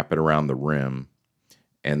and wrap it around the rim,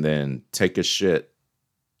 and then take a shit,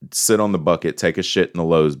 sit on the bucket, take a shit in the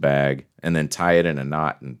Lowe's bag, and then tie it in a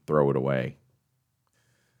knot and throw it away.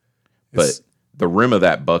 But the rim of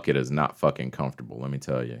that bucket is not fucking comfortable, let me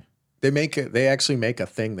tell you. They actually make a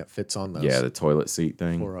thing that fits on those. Yeah, the toilet seat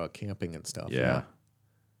thing. For camping and stuff. Yeah.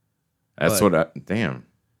 That's damn.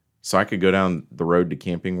 So I could go down the road to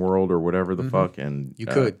Camping World or whatever the fuck, and you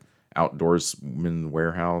could. Outdoorsman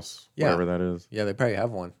Warehouse, whatever that is. Yeah, they probably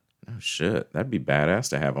have one. Oh shit, that'd be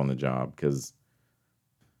badass to have on the job, because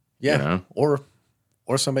yeah, you know?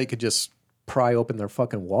 or somebody could just pry open their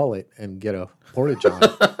fucking wallet and get a porta-john.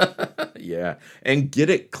 Yeah, and get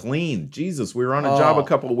it clean. Jesus, we were on a job a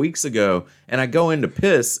couple of weeks ago, and I go in to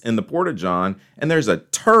piss in the porta-john, and there's a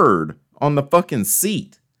turd on the fucking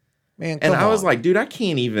seat. Man, and I was like, dude, I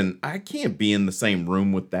can't be in the same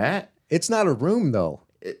room with that. It's not a room though.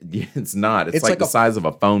 It's not. It's like the size of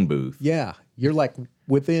a phone booth. Yeah, you're like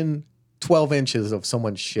within 12 inches of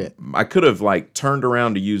someone's shit. I could have like turned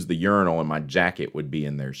around to use the urinal, and my jacket would be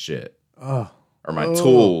in their shit. Oh. Or my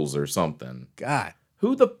tools or something. God.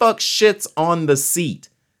 Who the fuck shits on the seat?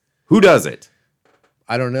 Who does it?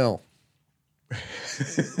 I don't know.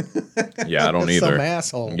 Yeah, I don't either. Some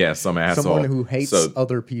asshole. Yeah, some asshole. Someone who hates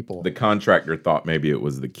other people. The contractor thought maybe it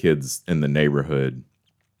was the kids in the neighborhood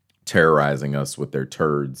terrorizing us with their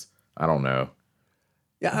turds. I don't know.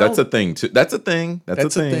 Yeah, that's a thing too. That's a thing.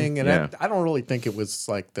 That's a thing. And yeah. I don't really think it was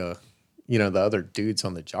like the other dudes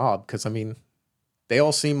on the job, because I mean, they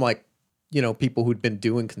all seem like, people who'd been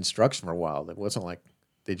doing construction for a while. It wasn't like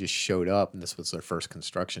they just showed up and this was their first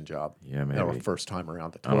construction job. Yeah, maybe. Or first time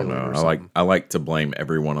around the I don't toilet know. or something. I like to blame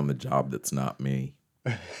everyone on the job that's not me.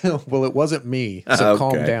 Well, it wasn't me, so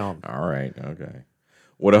calm down. All right, okay.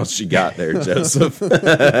 What else you got there, Joseph?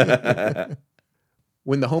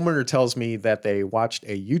 When the homeowner tells me that they watched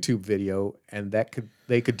a YouTube video and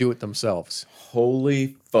they could do it themselves.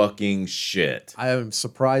 Holy fucking shit. I am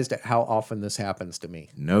surprised at how often this happens to me.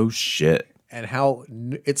 No shit. And how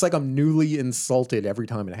it's like I'm newly insulted every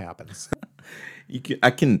time it happens. I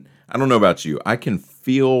don't know about you. I can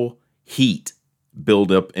feel heat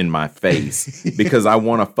build up in my face because I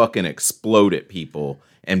want to fucking explode at people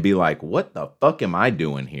and be like, what the fuck am I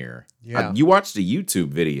doing here? Yeah. You watched a YouTube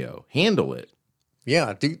video. Handle it.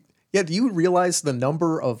 Yeah, dude. Yeah, do you realize the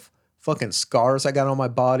number of fucking scars I got on my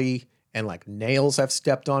body and like nails I've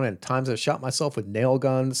stepped on and times I've shot myself with nail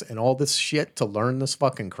guns and all this shit to learn this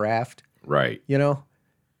fucking craft? Right.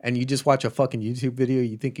 And you just watch a fucking YouTube video,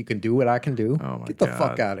 you think you can do what I can do? Oh my Get the God.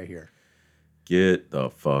 fuck out of here. Get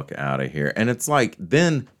the fuck out of here. And it's like,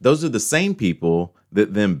 then those are the same people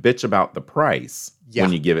that then bitch about the price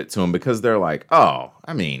when you give it to them, because they're like, oh,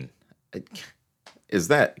 I mean,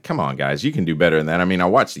 come on, guys, you can do better than that. I mean, I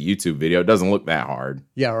watched the YouTube video. It doesn't look that hard.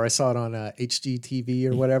 Yeah, or I saw it on HGTV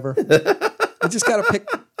or whatever. You just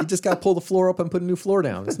gotta pull the floor up and put a new floor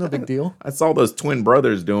down. It's no big deal. I saw those twin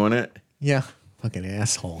brothers doing it. Yeah. Fucking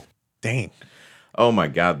asshole. Dang. Oh my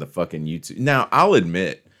God, the fucking YouTube. Now, I'll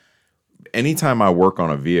admit, anytime I work on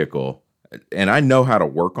a vehicle, and I know how to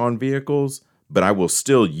work on vehicles, but I will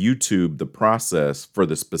still YouTube the process for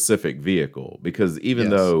the specific vehicle, because even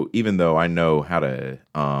though I know how to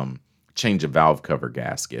change a valve cover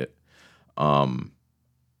gasket,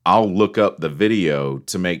 I'll look up the video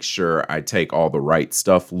to make sure I take all the right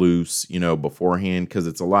stuff loose, beforehand, because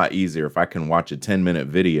it's a lot easier if I can watch a 10-minute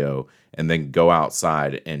video and then go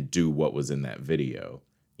outside and do what was in that video,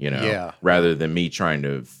 rather than me trying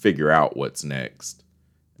to figure out what's next,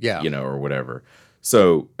 or whatever.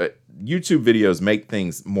 So YouTube videos make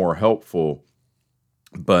things more helpful,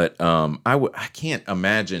 but I can't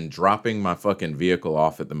imagine dropping my fucking vehicle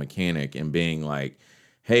off at the mechanic and being like,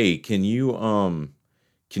 hey, can you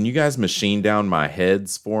guys machine down my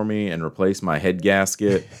heads for me and replace my head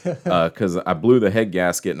gasket? Because I blew the head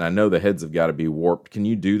gasket and I know the heads have got to be warped. Can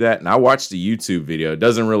you do that? And I watched a YouTube video. It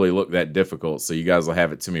doesn't really look that difficult. So you guys will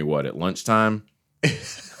have it to me, at lunchtime?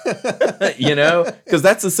 Because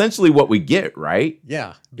that's essentially what we get, right?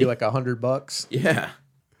 Yeah. Be like $100. Yeah.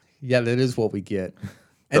 Yeah, that is what we get.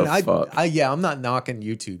 And I'm not knocking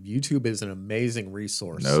YouTube. YouTube is an amazing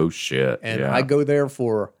resource. No shit. And I go there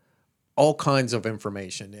for all kinds of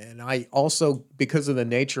information. And I also, because of the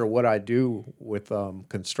nature of what I do with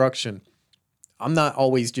construction, I'm not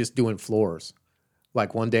always just doing floors.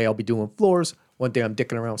 Like one day I'll be doing floors. One day I'm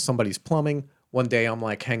dicking around with somebody's plumbing. One day I'm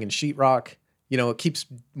like hanging sheetrock. You know, it keeps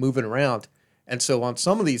moving around. And so on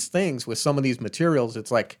some of these things with some of these materials,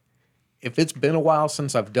 it's like, if it's been a while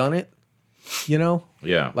since I've done it, you know?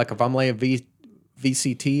 Yeah. Like if I'm laying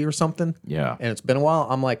VCT or something. Yeah. And it's been a while,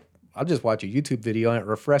 I'm like, I'll just watch a YouTube video and it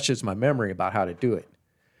refreshes my memory about how to do it.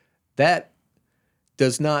 That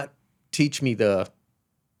does not teach me the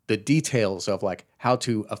details of like how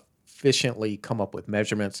to efficiently come up with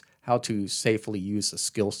measurements, how to safely use a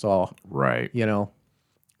skill saw. Right. You know,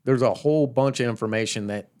 there's a whole bunch of information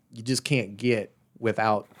that you just can't get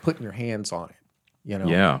without putting your hands on it, you know?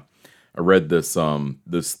 Yeah. I read this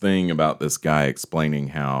this thing about this guy explaining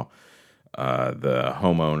how the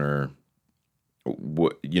homeowner,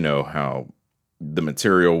 you know, how the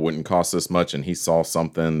material wouldn't cost this much, and he saw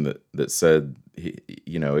something that said,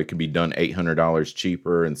 you know, it could be done $800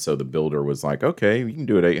 cheaper, and so the builder was like, okay, you can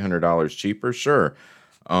do it $800 cheaper, sure.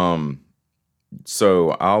 So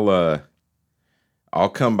I'll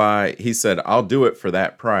come by. He said, I'll do it for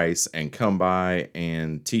that price and come by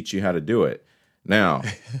and teach you how to do it. Now,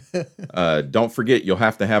 don't forget, you'll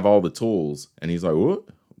have to have all the tools. And he's like, what?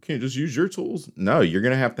 Can't just use your tools? No, you're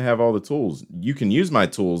going to have all the tools. You can use my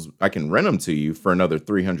tools. I can rent them to you for another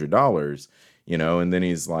 $300, you know? And then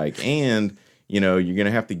he's like, and, you know, you're going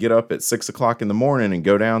to have to get up at 6 o'clock in the morning and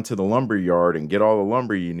go down to the lumber yard and get all the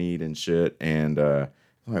lumber you need and shit. And, I'm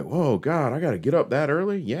like, whoa, God, I got to get up that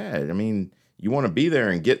early? Yeah. I mean, you want to be there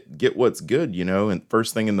and get what's good, you know, and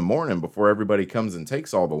first thing in the morning before everybody comes and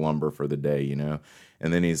takes all the lumber for the day, you know?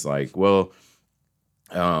 And then he's like, well,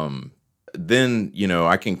 then, you know,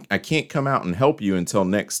 I can't come out and help you until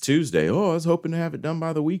next Tuesday. Oh, I was hoping to have it done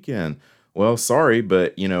by the weekend. Well, sorry,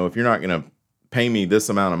 but, you know, if you're not going to pay me this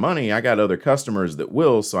amount of money, I got other customers that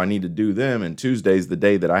will, so I need to do them. And Tuesday's the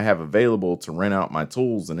day that I have available to rent out my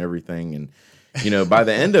tools and everything. And, you know, by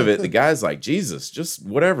the end of it, the guy's like, Jesus, just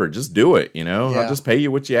whatever, just do it, you know? Yeah. I'll just pay you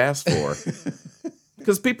what you asked for.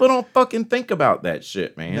 Because people don't fucking think about that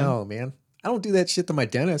shit, man. No, man. I don't do that shit to my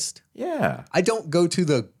dentist. Yeah. I don't go to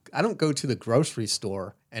the grocery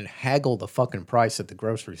store and haggle the fucking price at the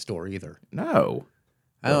grocery store either. No.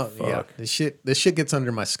 I don't. fuck? Yeah, this shit gets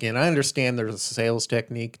under my skin. I understand there's a sales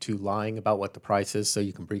technique to lying about what the price is, so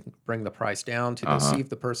you can bring the price down to deceive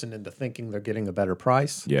the person into thinking they're getting a better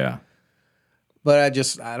price. Yeah. But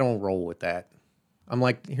I don't roll with that. I'm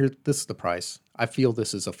like, here, this is the price. I feel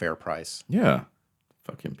this is a fair price. Yeah.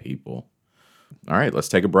 Fucking people. All right, let's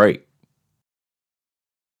take a break.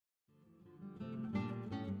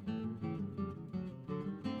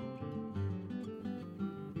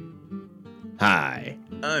 Hi,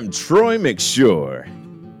 I'm Troy McShure.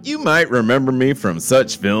 You might remember me from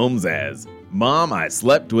such films as Mom, I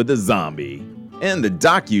Slept with a Zombie and the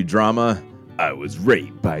docudrama I Was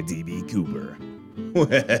Raped by D.B. Cooper.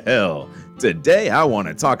 Well, today I want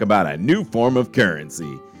to talk about a new form of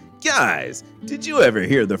currency. Guys, did you ever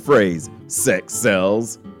hear the phrase sex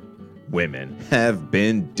sells? Women have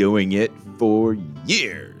been doing it for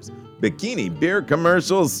years. Bikini beer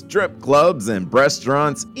commercials, strip clubs, and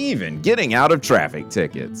restaurants, even getting out of traffic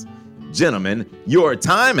tickets. Gentlemen, your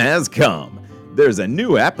time has come. There's a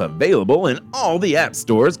new app available in all the app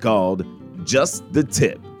stores called Just the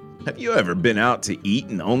Tip. Have you ever been out to eat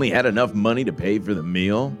and only had enough money to pay for the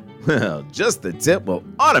meal? Well, Just the Tip will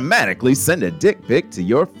automatically send a dick pic to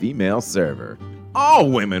your female server. All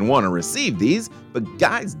women want to receive these, but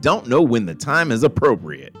guys don't know when the time is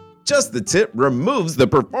appropriate. Just the Tip removes the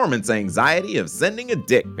performance anxiety of sending a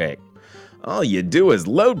dick pic. All you do is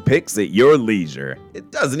load pics at your leisure.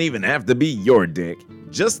 It doesn't even have to be your dick.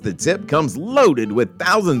 Just the Tip comes loaded with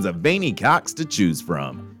thousands of veiny cocks to choose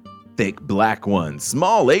from. Thick black ones,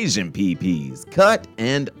 small Asian PPs, cut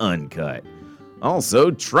and uncut. Also,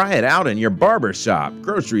 try it out in your barber shop,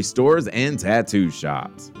 grocery stores, and tattoo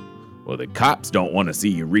shops. Well, the cops don't want to see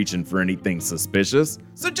you reaching for anything suspicious,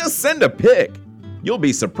 so just send a pic. You'll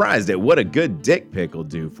be surprised at what a good dick pic will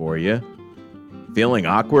do for you. Feeling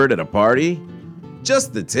awkward at a party?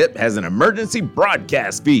 Just the Tip has an emergency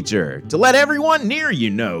broadcast feature to let everyone near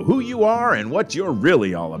you know who you are and what you're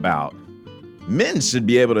really all about. Men should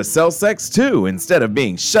be able to sell sex too, instead of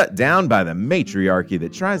being shut down by the matriarchy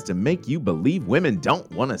that tries to make you believe women don't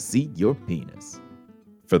want to see your penis.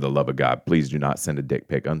 For the love of God, please do not send a dick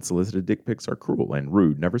pic. Unsolicited dick pics are cruel and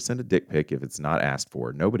rude. Never send a dick pic if it's not asked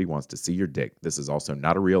for. Nobody wants to see your dick. This is also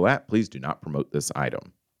not a real app. Please do not promote this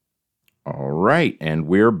item. All right, and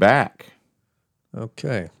we're back.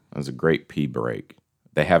 Okay. That was a great pee break.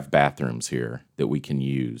 They have bathrooms here that we can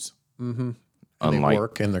use. Mm-hmm. Unlike, they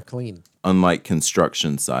work and they're clean. Unlike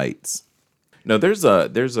construction sites. No, there's a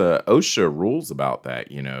OSHA rules about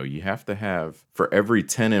that. You know, you have to have, for every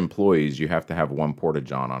 10 employees, you have to have one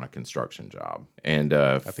porta-john on a construction job. And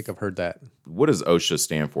I think I've heard that. what does OSHA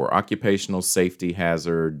stand for? Occupational Safety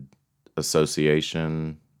Hazard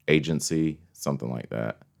Association Agency, something like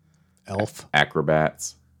that. Elf.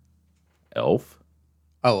 Acrobats. Elf.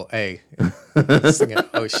 Oh, A.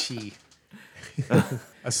 Oh, she.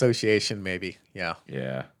 Association, maybe. Yeah.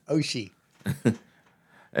 Yeah. Oh, she.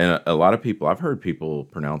 And a lot of people, I've heard people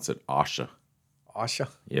pronounce it OSHA. Asha.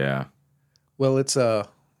 Yeah. Well, it's a,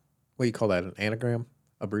 what do you call that? An anagram,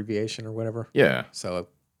 abbreviation, or whatever. Yeah. So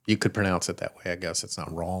you could pronounce it that way. I guess it's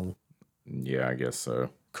not wrong. Yeah, I guess so.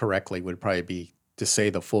 Correctly would probably be to say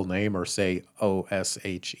the full name or say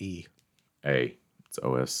OSHE. A. It's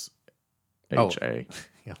OSHA.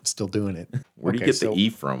 Yeah, I'm still doing it. Where do you get the E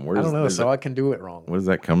from? I don't know. So I can do it wrong. What is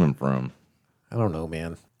that coming from? I don't know,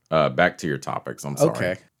 man. Back to your topics. I'm sorry.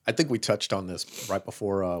 Okay. I think we touched on this right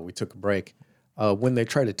before we took a break. When they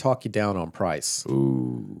try to talk you down on price.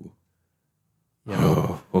 Ooh. You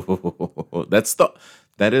know?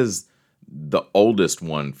 That is the oldest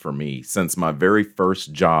one for me since my very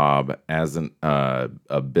first job as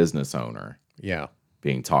a business owner. Yeah.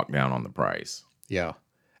 Being talked down on the price. Yeah.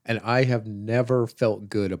 And I have never felt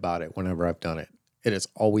good about it whenever I've done it. It has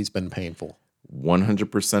always been painful.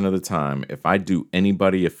 100% of the time, if I do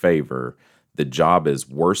anybody a favor, the job is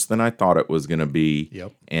worse than I thought it was going to be.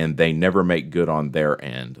 Yep. And they never make good on their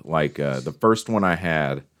end. Like the first one I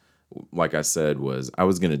had, like I said, was I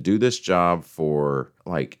was going to do this job for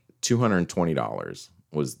like $220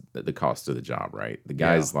 was the cost of the job, right? The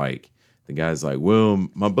guy's like, well,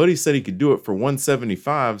 my buddy said he could do it for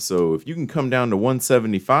 $175. So if you can come down to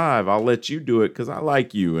 $175, I'll let you do it because I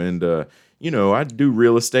like you. And, I do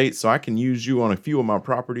real estate, so I can use you on a few of my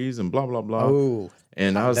properties and blah, blah, blah. Oh.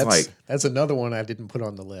 And I was like, that's another one I didn't put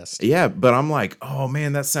on the list. Yeah, but I'm like, oh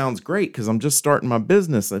man, that sounds great because I'm just starting my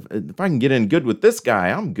business. If I can get in good with this guy,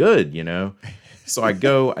 I'm good, So I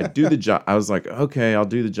go, I do the job. I was like, okay, I'll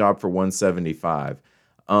do the job for $175.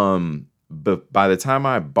 But by the time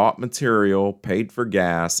I bought material, paid for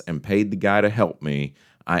gas, and paid the guy to help me,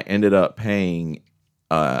 I ended up paying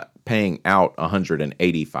out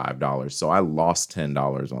 $185. So I lost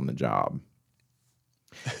 $10 on the job.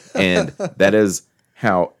 And that is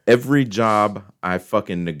how every job I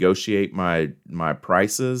fucking negotiate my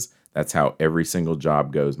prices. That's how every single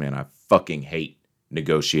job goes, man. I fucking hate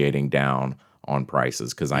negotiating down on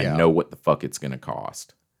prices because I know what the fuck it's going to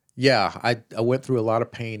cost. Yeah, I went through a lot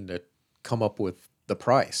of pain to come up with the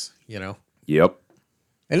price, Yep.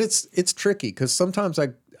 And it's tricky because sometimes I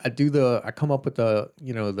come up with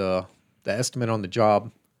the estimate on the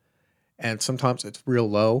job, and sometimes it's real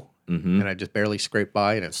low, and I just barely scrape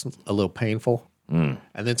by, and it's a little painful. And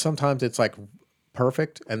then sometimes it's like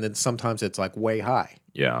perfect, and then sometimes it's like way high.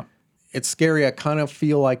 Yeah. It's scary. I kind of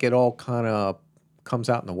feel like it all kind of comes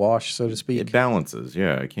out in the wash, so to speak. It balances.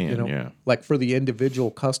 Yeah, it can. Yeah. Like for the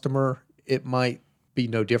individual customer, it might be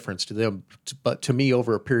no difference to them. But to me,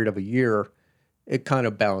 over a period of a year, it kind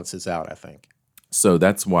of balances out, I think. So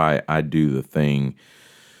that's why I do the thing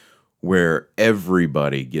where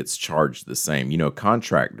everybody gets charged the same.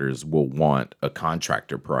 Contractors will want a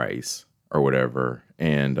contractor price or whatever.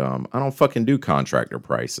 And I don't fucking do contractor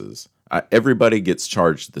prices. Everybody gets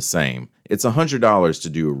charged the same. It's $100 to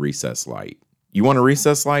do a recess light. You want a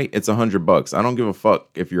recess light? It's $100. I don't give a fuck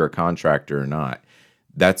if you're a contractor or not.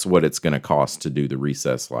 That's what it's going to cost to do the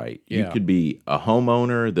recess light. Yeah. You could be a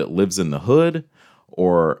homeowner that lives in the hood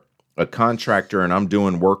or a contractor and I'm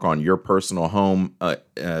doing work on your personal home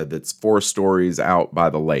that's 4 stories out by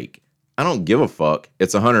the lake. I don't give a fuck.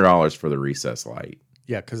 It's $100 for the recess light.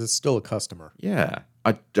 Yeah, because it's still a customer. Yeah.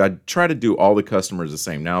 I try to do all the customers the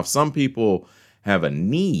same. Now, if some people have a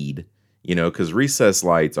need, because recess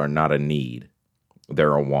lights are not a need.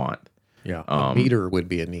 They're a want. Yeah, a meter would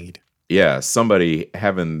be a need. Yeah, somebody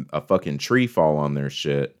having a fucking tree fall on their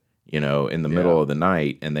shit, in the middle of the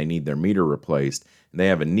night and they need their meter replaced. And they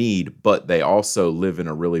have a need, but they also live in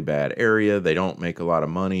a really bad area. They don't make a lot of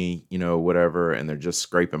money, whatever, and they're just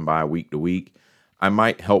scraping by week to week. I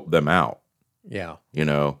might help them out. Yeah.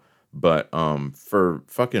 But for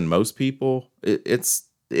fucking most people, it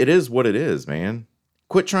is what it is, man.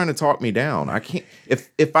 Quit trying to talk me down. I can't.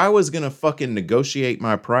 If I was gonna fucking negotiate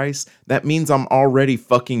my price, that means I'm already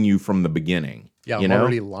fucking you from the beginning. Yeah, I'm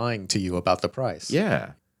already lying to you about the price.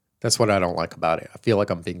 Yeah. That's what I don't like about it. I feel like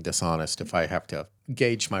I'm being dishonest if I have to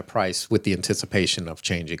gauge my price with the anticipation of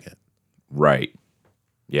changing it. Right.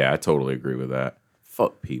 Yeah, I totally agree with that.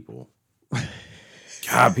 Fuck people.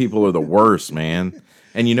 God, people are the worst, man.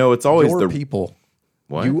 And it's always Your people.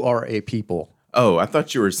 What? You are a people. Oh, I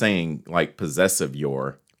thought you were saying like possessive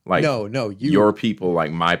your. Like No, you. your people,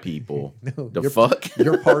 like my people. No, the you're- fuck?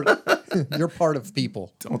 You're part. You're part of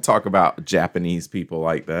people. Don't talk about Japanese people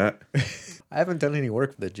like that. I haven't done any work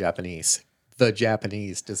with the Japanese. The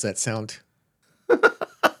Japanese. Does that sound?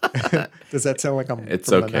 Does that sound like I'm It's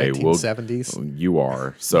from okay. the 1970s? You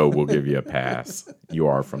are, so we'll give you a pass. You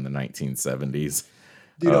are from the 1970s.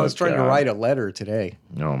 Dude, I Oh, was trying to God. write a letter today.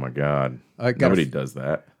 Oh my God. I got a Nobody f- does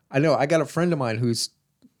that. I know. I got a friend of mine who's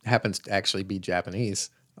happens to actually be Japanese.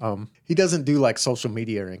 He doesn't do like social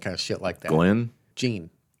media or any kind of shit like that. Glenn? Gene.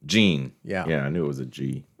 Gene. Yeah. Yeah, I knew it was a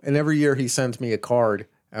G. And every year he sends me a card,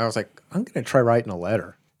 and I was like, I'm going to try writing a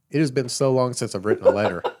letter. It has been so long since I've written a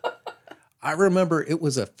letter. I rember it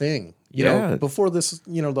was a thing, you Yeah. know, before this,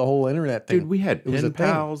 the whole internet thing. Dude, we had It was a pen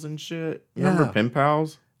thing. pals and shit. Remember Yeah. pen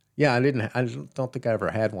pals? Yeah, I don't think I ever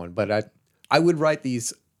had one, but I would write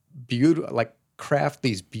these craft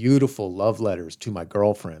these beautiful love letters to my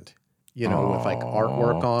girlfriend, with like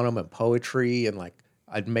artwork on them and poetry, and like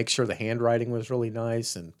I'd make sure the handwriting was really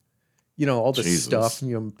nice, and all this Jesus. stuff.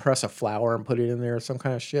 Press a flower and put it in there, some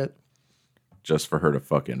kind of shit. Just for her to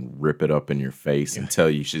fucking rip it up in your face and tell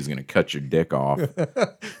you she's going to cut your dick off.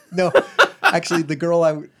 No, actually, the girl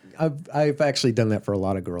I've actually done that for a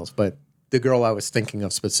lot of girls, but the girl I was thinking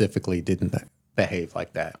of specifically didn't behave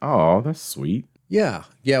like that. Oh, that's sweet. Yeah,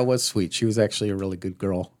 it was sweet. She was actually a really good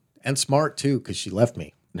girl and smart too, because she left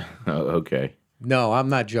me. Oh, okay. No, I'm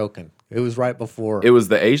not joking. It was right before. It was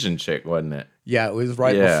the Asian chick, wasn't it? Yeah, it was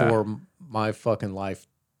right Yeah. before my fucking life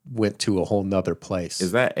went to a whole nother place.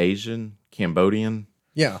 Is that Asian? Cambodian?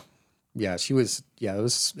 Yeah. Yeah, she was. Yeah, it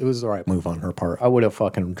was the right move on her part. I would have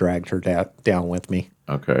fucking dragged her down with me.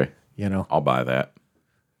 Okay. I'll I'll buy that.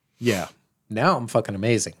 Yeah. Now I'm fucking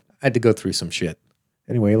amazing. I had to go through some shit.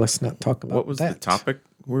 Anyway, let's not talk about What was that. the topic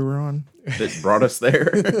we were on that brought us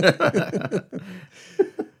there?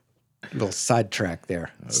 Little sidetrack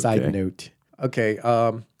there. Side note. Okay.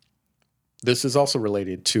 This is also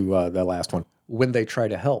related to the last one. When they try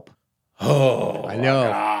to help. Oh, I know.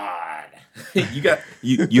 God.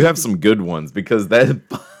 you have some good ones because that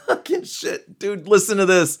fucking shit, dude. Listen to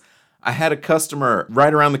this. I had a customer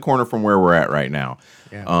right around the corner from where we're at right now.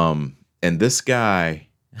 Yeah. And this guy,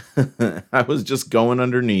 I was just going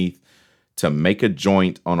underneath to make a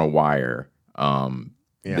joint on a wire.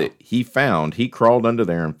 That he crawled under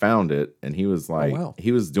there and found it. And he was like, wow.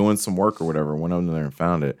 he was doing some work or whatever, went under there and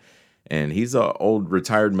found it. And he's an old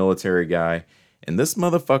retired military guy. And this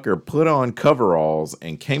motherfucker put on coveralls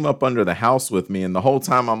and came up under the house with me. And the whole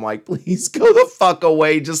time I'm like, please go the fuck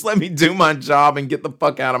away. Just let me do my job and get the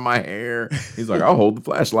fuck out of my hair. He's like, I'll hold the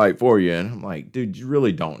flashlight for you. And I'm like, dude, you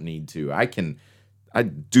really don't need to. I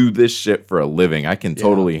do this shit for a living. I can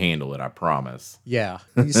totally handle it. I promise. Yeah.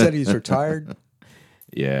 You said he's retired?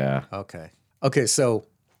 Yeah. Okay. So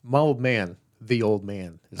my old man, the old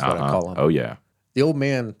man is what I call him. Oh, yeah. The old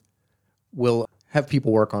man will have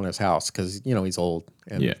people work on his house because, he's old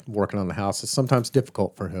and working on the house is sometimes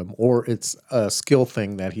difficult for him, or it's a skill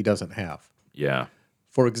thing that he doesn't have. Yeah.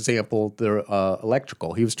 For example, the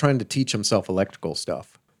electrical. He was trying to teach himself electrical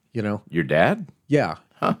stuff, Your dad? Yeah.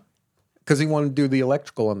 Huh. Because he wanted to do the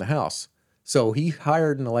electrical in the house. So he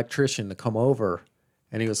hired an electrician to come over,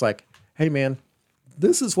 and he was like, hey, man,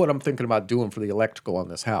 this is what I'm thinking about doing for the electrical on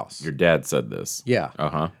this house. Your dad said this. Yeah.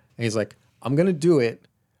 Uh-huh. And he's like, I'm going to do it.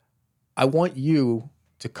 I want you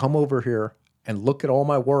to come over here and look at all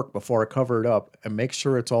my work before I cover it up and make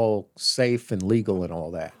sure it's all safe and legal and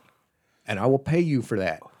all that. And I will pay you for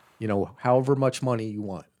that, however much money you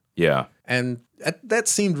want. Yeah. And that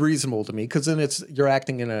seemed reasonable to me because then you're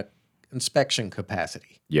acting in a inspection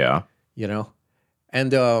capacity, Yeah.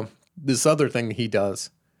 And this other thing he does,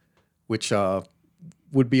 which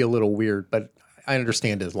would be a little weird, but I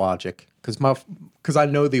understand his logic because I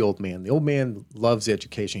know the old man. The old man loves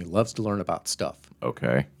education. He loves to learn about stuff.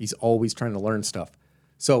 Okay. He's always trying to learn stuff.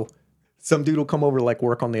 So some dude will come over to like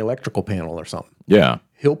work on the electrical panel or something. Yeah.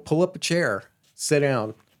 He'll pull up a chair, sit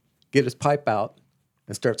down, get his pipe out,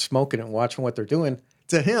 and start smoking and watching what they're doing.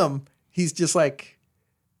 To him, he's just like,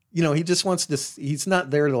 he just wants to, he's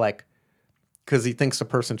not there to like, because he thinks the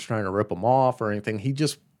person's trying to rip him off or anything. He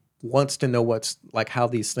just wants to know what's like how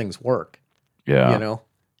these things work. Yeah.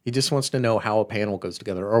 He just wants to know how a panel goes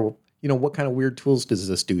together or, what kind of weird tools does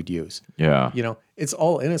this dude use? Yeah. It's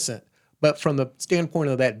all innocent. But from the standpoint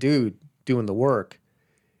of that dude doing the work,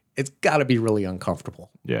 it's got to be really uncomfortable.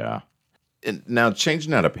 Yeah. And now,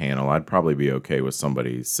 changing out a panel, I'd probably be okay with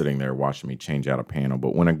somebody sitting there watching me change out a panel.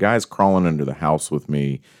 But when a guy's crawling under the house with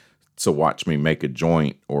me to watch me make a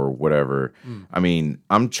joint or whatever. I mean,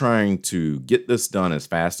 I'm trying to get this done as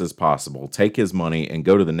fast as possible, take his money and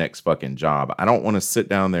go to the next fucking job. I don't want to sit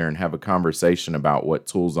down there and have a conversation about what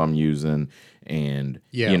tools I'm using and,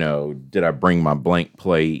 you know, did I bring my blank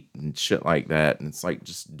plate and shit like that. And it's like,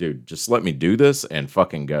 just, dude, just let me do this and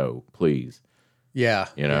fucking go, please. Yeah.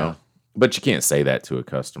 You know, but you can't say that to a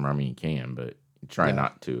customer. I mean, you can, but try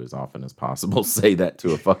not to as often as possible say that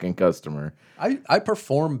to a fucking customer. I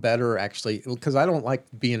perform better actually because I don't like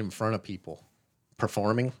being in front of people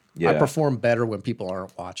performing. I perform better when people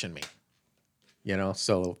aren't watching me. You know,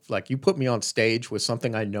 so like you put me on stage with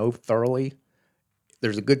something I know thoroughly,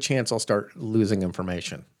 there's a good chance I'll start losing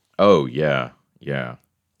information. Oh, yeah. Yeah.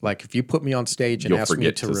 Like if you put me on stage and ask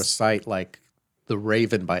me to recite like The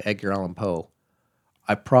Raven by Edgar Allan Poe,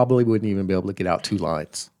 I probably wouldn't even be able to get out 2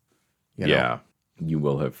 lines. You know? You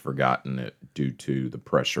will have forgotten it due to the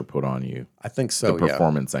pressure put on you. I think so, the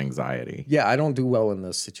performance anxiety. Yeah, I don't do well in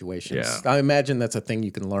those situations. Yeah. I imagine that's a thing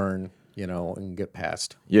you can learn, you know, and get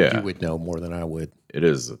past. Yeah. You would know more than I would. It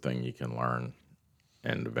is a thing you can learn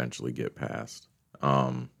and eventually get past.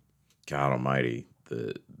 God almighty,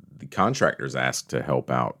 the contractors ask to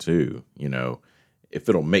help out too, you know, if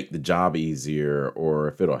it'll make the job easier or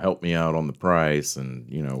if it'll help me out on the price and,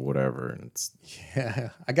 you know, whatever. And it's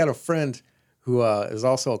I got a friend who is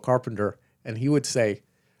also a carpenter, and he would say,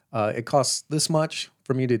 it costs this much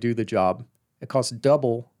for me to do the job. It costs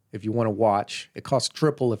double if you want to watch. It costs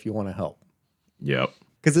triple if you want to help. Yep.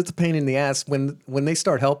 Because it's a pain in the ass when they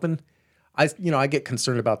start helping. I get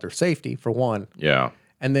concerned about their safety for one. Yeah.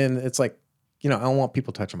 And then it's like, you know, I don't want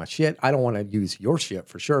people touching my shit. I don't want to use your shit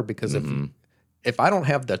for sure. Because if I don't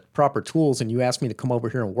have the proper tools and you ask me to come over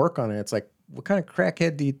here and work on it, it's like, what kind of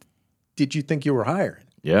crackhead did you think you were hiring?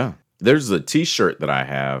 Yeah. There's a t-shirt that I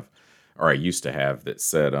have, or I used to have, that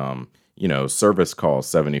said, you know, service call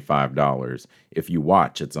 $75. If you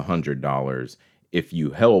watch, it's $100. If you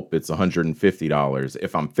help, it's $150.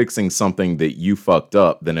 If I'm fixing something that you fucked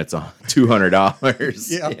up, then it's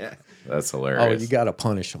 $200. Yeah. That's hilarious. Oh, you got to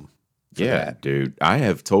punish them. Yeah, dude. I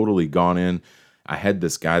have totally gone in. I had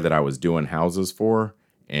this guy that I was doing houses for,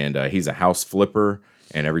 and he's a house flipper.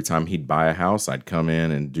 And every time he'd buy a house, I'd come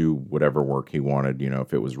in and do whatever work he wanted. You know,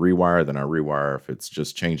 if it was rewire, then I rewire. If it's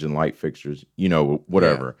just changing light fixtures, you know,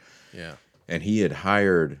 whatever. Yeah. And he had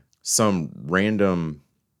hired some random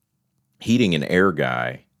heating and air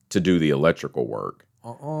guy to do the electrical work.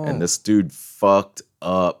 And this dude fucked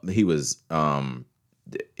up. He was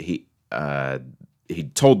he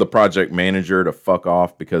told the project manager to fuck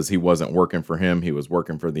off because he wasn't working for him. He was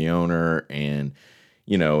working for the owner, and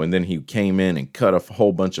you know, and then he came in and cut a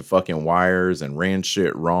whole bunch of fucking wires and ran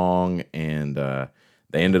shit wrong. And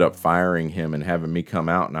they ended up firing him and having me come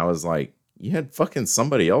out. And I was like, you had fucking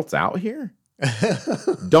somebody else out here?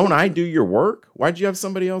 Don't I do your work? Why'd you have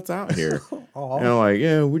somebody else out here? And I'm like,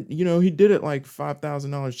 yeah, you know, he did it like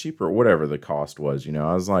 $5,000 cheaper or whatever the cost was. You know,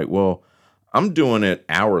 I was like, well, I'm doing it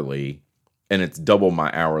hourly and it's double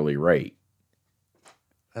my hourly rate.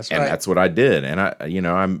 That's and right. That's what I did. And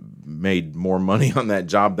I made more money on that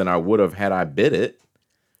job than I would have had I bid it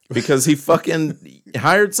because he fucking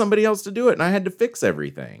hired somebody else to do it. And I had to fix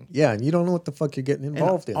everything. Yeah. And you don't know what the fuck you're getting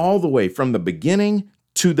involved in. All the way from the beginning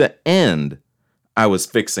to the end, I was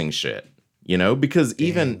fixing shit, you know, because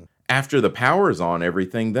even after the power's on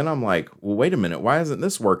everything, then I'm like, well, wait a minute. Why isn't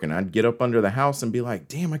this working? I'd get up under the house and be like,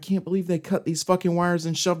 damn, I can't believe they cut these fucking wires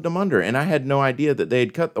and shoved them under. And I had no idea that they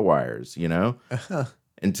had cut the wires, you know?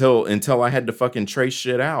 Until I had to fucking trace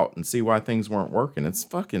shit out and see why things weren't working. It's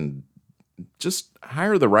fucking just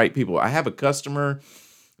hire the right people. I have a customer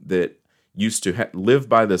that used to live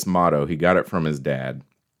by this motto. He got it from his dad.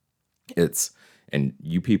 And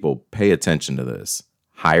you people pay attention to this.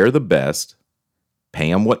 Hire the best,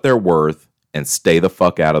 pay them what they're worth, and stay the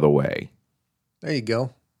fuck out of the way. There you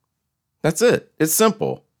go. That's it. It's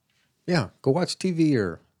simple. Yeah. Go watch TV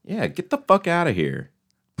or... Yeah, get the fuck out of here.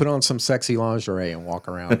 Put on some sexy lingerie and walk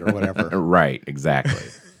around or whatever. Right, exactly.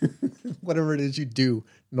 Whatever it is you do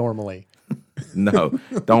normally. No,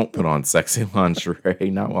 don't put on sexy lingerie.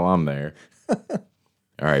 Not while I'm there. All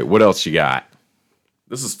right, what else you got?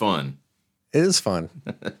 This is fun. It is fun.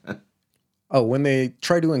 Oh, when they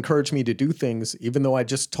try to encourage me to do things, even though I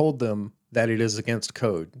just told them that it is against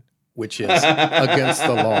code, which is against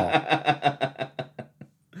the law.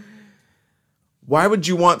 Why would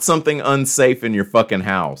you want something unsafe in your fucking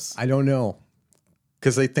house? I don't know.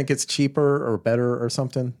 Because they think it's cheaper or better or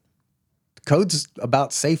something. Code's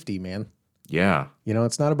about safety, man. Yeah. You know,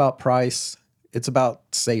 it's not about price. It's about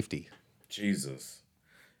safety. Jesus.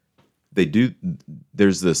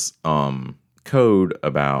 There's this code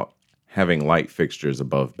about having light fixtures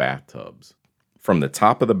above bathtubs. From the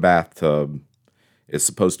top of the bathtub, it's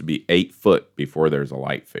supposed to be 8 foot before there's a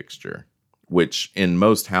light fixture, which in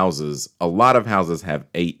most houses, a lot of houses have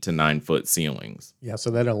 8 to 9 foot ceilings. Yeah, so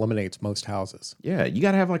that eliminates most houses. Yeah, you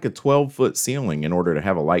got to have like a 12-foot ceiling in order to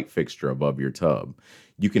have a light fixture above your tub.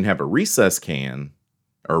 You can have a recess can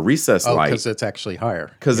or recess light. Because it's actually higher.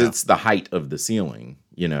 Because it's the height of the ceiling,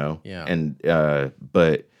 you know? Yeah. And,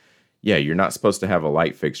 but yeah, you're not supposed to have a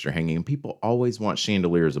light fixture hanging. And people always want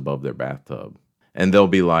chandeliers above their bathtub. And they'll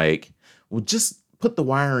be like, well, just put the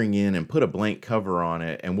wiring in and put a blank cover on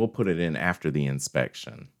it and we'll put it in after the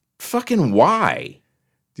inspection. Fucking why?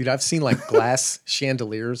 Dude, I've seen like glass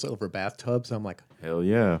chandeliers over bathtubs. I'm like, Hell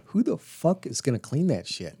yeah. who the fuck is going to clean that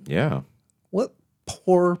shit? Yeah. What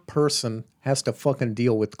poor person has to fucking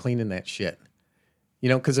deal with cleaning that shit? You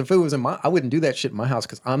know, because if it was I wouldn't do that shit in my house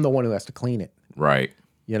because I'm the one who has to clean it. Right.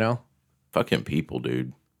 You know? Fucking people,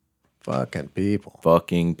 dude. Fucking people.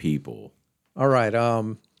 Fucking people. All right.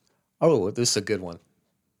 Oh, this is a good one.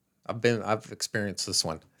 I've experienced this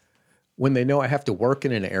one. When they know I have to work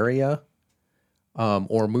in an area,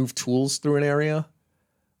 or move tools through an area,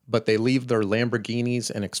 but they leave their Lamborghinis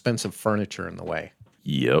and expensive furniture in the way.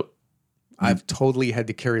 Yep. I've totally had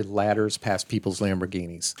to carry ladders past people's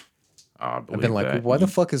Lamborghinis. I've been like, why the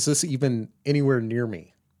fuck is this even anywhere near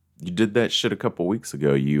me? You did that shit a couple weeks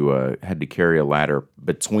ago. You had to carry a ladder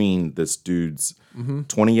between this dude's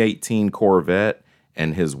 2018 Corvette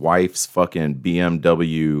and his wife's fucking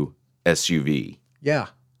BMW SUV. Yeah.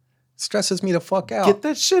 Stresses me the fuck out. Get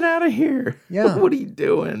that shit out of here. Yeah. What are you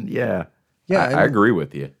doing? Yeah. Yeah. I agree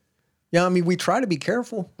with you. Yeah, I mean, we try to be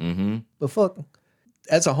careful. Mm-hmm. But fuck,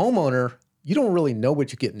 as a homeowner, you don't really know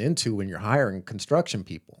what you're getting into when you're hiring construction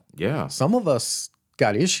people. Yeah. Some of us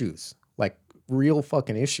got issues, like real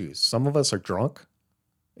fucking issues. Some of us are drunk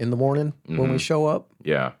in the morning when we show up,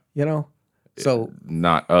 Yeah. you know? So,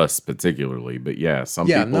 Not us particularly, but yeah, some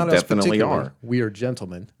yeah, people not us definitely particularly. are. We are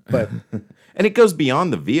gentlemen. But And it goes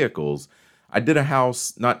beyond the vehicles. I did a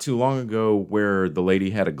house not too long ago where the lady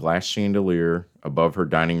had a glass chandelier above her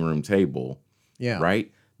dining room table. yeah.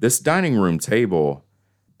 Right? This dining room table,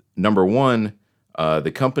 number one,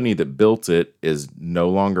 the company that built it is no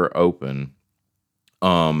longer open.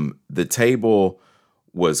 The table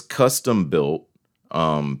was custom built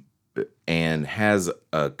and has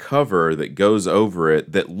a cover that goes over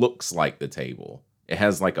it that looks like the table. It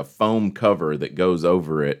has like a foam cover that goes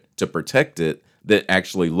over it to protect it that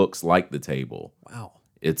actually looks like the table. Wow.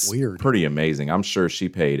 It's Weird. pretty amazing. I'm sure she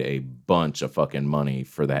paid a bunch of fucking money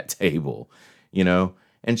for that table, you know?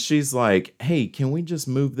 And she's like, hey, can we just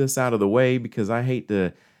move this out of the way? Because I hate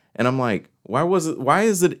to. And I'm like, why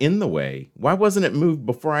is it in the way? Why wasn't it moved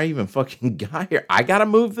before I even fucking got here? I got to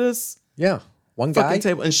move this Yeah. One fucking guy.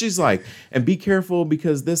 table. And she's like, and be careful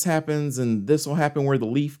because this happens and this will happen where the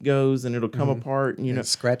leaf goes and it'll come apart. And, you know,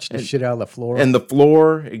 Scratch the shit out of the floor. and the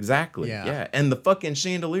floor, exactly. Yeah. Yeah. And the fucking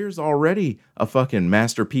chandelier's already a fucking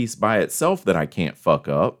masterpiece by itself that I can't fuck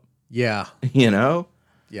up, yeah. you know?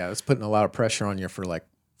 Yeah. It's putting a lot of pressure on you for like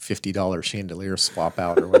 $50 chandelier swap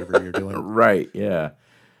out or whatever you're doing. Right. Yeah.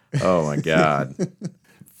 Oh my God.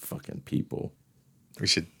 Fucking people. We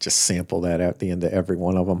should just sample that at the end of every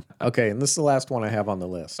one of them. Okay. And this is the last one I have on the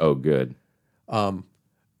list. Oh, good.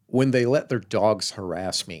 When they let their dogs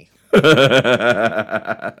harass me. That's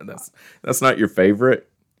not your favorite?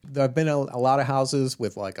 I've been in a lot of houses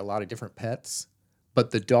with like a lot of different pets, but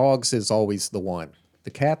the dogs is always the one.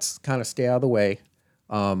 The cats kind of stay out of the way.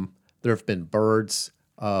 There have been birds,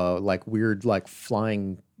 like weird, like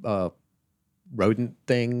flying rodent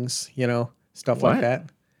things, you know, stuff What? like that.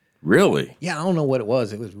 Really? Yeah, I don't know what it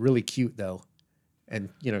was. It was really cute though. And,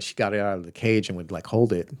 you know, she got it out of the cage and would like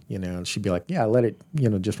hold it, you know, and she'd be like, yeah, let it, you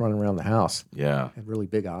know, just run around the house. Yeah. Had really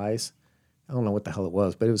big eyes. I don't know what the hell it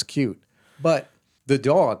was, but it was cute. But the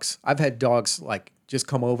dogs, I've had dogs like just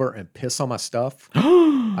come over and piss on my stuff.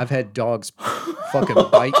 I've had dogs fucking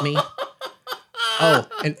bite me. Oh,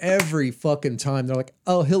 and every fucking time they're like,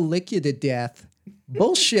 oh, he'll lick you to death.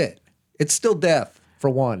 Bullshit. It's still death, for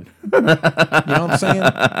one. You know what I'm saying?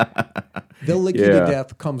 They'll lick you to Yeah.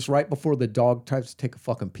 death, comes right before the dog tries to take a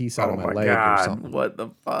fucking piece out Oh of my my leg or God. something. What the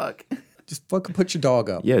fuck? Just fucking put your dog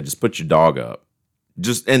up. Yeah, just put your dog up.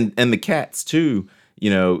 Just and the cats too. You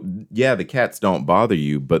know, yeah, the cats don't bother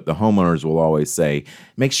you, but the homeowners will always say,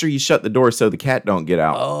 "Make sure you shut the door so the cat don't get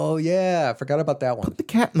out." Oh, yeah. I forgot about that one. Put the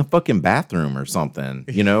cat in the fucking bathroom or something,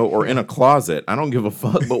 you know, or in a closet. I don't give a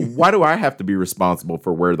fuck. But why do I have to be responsible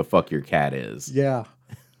for where the fuck your cat is? Yeah.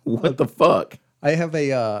 What the fuck? I have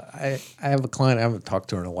a I have a client. I haven't talked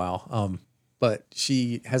to her in a while. But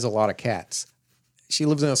she has a lot of cats. She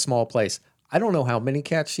lives in a small place. I don't know how many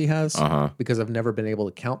cats she has because I've never been able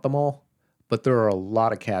to count them all. But there are a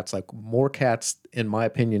lot of cats, like more cats, in my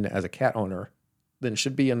opinion, as a cat owner than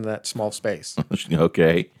should be in that small space.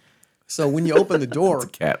 Okay. So when you open the door,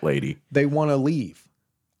 Cat lady. they want to leave.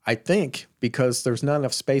 I think because there's not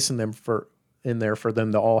enough space in there for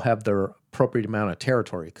them to all have their appropriate amount of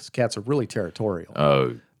territory. Because cats are really territorial.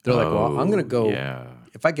 Oh. They're like, well, I'm going to go. Yeah.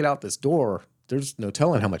 If I get out this door, there's no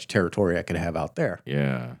telling how much territory I could have out there.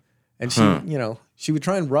 Yeah. And she, she would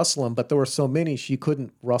try and rustle them, but there were so many she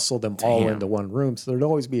couldn't rustle them all into one room. So there'd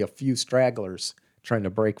always be a few stragglers trying to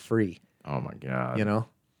break free. Oh my God.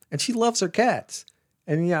 And she loves her cats.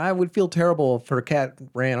 And yeah, I would feel terrible if her cat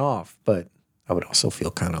ran off, but I would also feel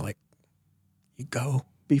kind of like, you go,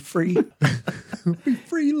 be free. Be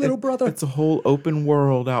free, little brother. It's a whole open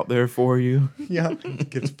world out there for you. Yeah.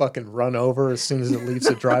 Gets fucking run over as soon as it leaves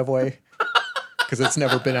the driveway because it's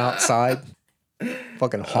never been outside.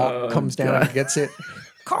 Fucking hawk comes down and gets it.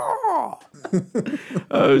 Caw!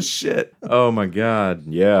 Oh, shit. Oh, my God.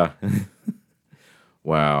 Yeah.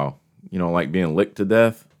 Wow. You don't like being licked to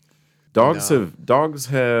death? Dogs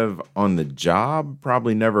have on the job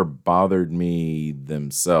probably never bothered me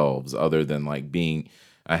themselves other than like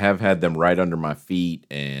I have had them right under my feet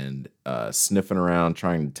and sniffing around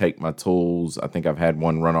trying to take my tools. I think I've had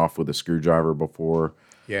one run off with a screwdriver before.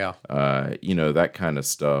 Yeah. That kind of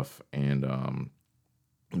stuff. And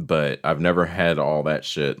but I've never had all that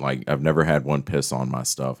shit. Like I've never had one piss on my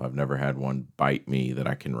stuff. I've never had one bite me that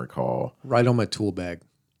I can recall. Right on my tool bag.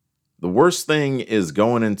 The worst thing is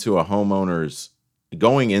going into a house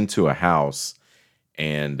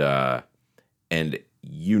and as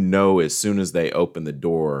soon as they open the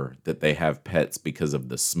door that they have pets because of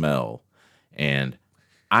the smell. And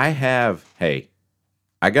I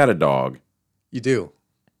got a dog. You do.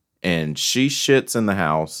 And she shits in the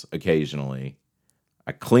house occasionally.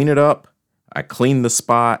 I clean it up. I clean the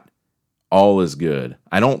spot. All is good.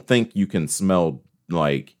 I don't think you can smell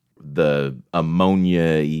like the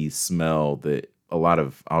ammonia-y smell that a lot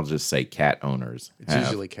of, I'll just say, cat owners have. It's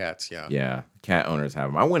usually cats, yeah. Yeah, cat owners have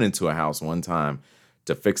them. I went into a house one time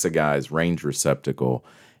to fix a guy's range receptacle,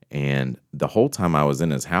 and the whole time I was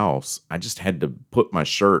in his house, I just had to put my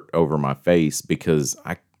shirt over my face because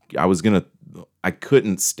I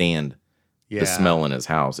couldn't stand the smell in his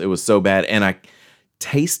house. It was so bad, and I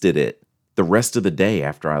tasted it the rest of the day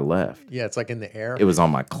after I left. Yeah, it's like in the air. It was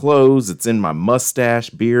on my clothes. It's in my mustache,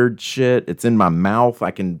 beard shit. It's in my mouth.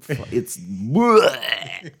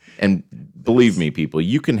 And believe me, people,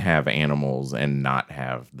 you can have animals and not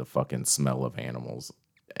have the fucking smell of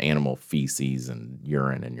animal feces and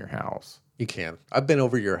urine in your house. You can. I've been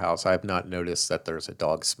over your house. I have not noticed that there's a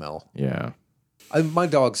dog smell. Yeah. My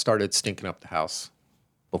dog started stinking up the house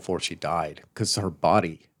before she died because her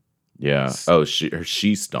body. Yeah. Oh,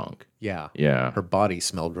 she stunk. Yeah. Yeah. Her body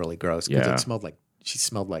smelled really gross because she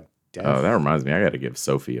smelled like death. Oh, that reminds me. I got to give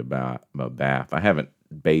Sophie a bath. I haven't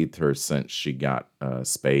bathed her since she got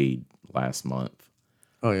spayed last month.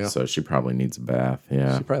 Oh, yeah. So she probably needs a bath.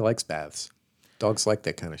 Yeah. She probably likes baths. Dogs like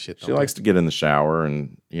that kind of shit. She likes to get in the shower,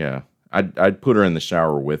 and yeah. I'd put her in the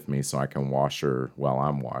shower with me so I can wash her while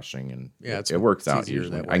I'm washing, and it works out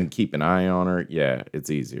usually. I can keep an eye on her. Yeah, it's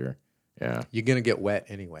easier. Yeah. You're going to get wet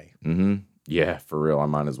anyway. Mm-hmm. Yeah, for real. I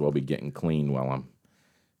might as well be getting clean while I'm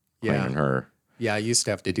cleaning her. Yeah, I used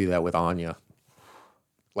to have to do that with Anya.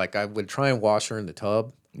 Like, I would try and wash her in the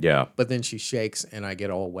tub. Yeah. But then she shakes and I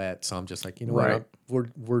get all wet. So I'm just like, right. what?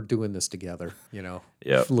 We're doing this together, Yeah.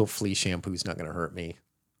 A little flea shampoo's not going to hurt me.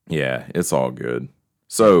 Yeah, it's all good.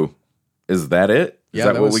 So, is that it? Is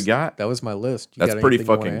that what we got? That was my list. That's pretty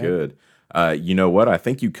fucking good. You know what? I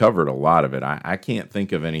think you covered a lot of it. I can't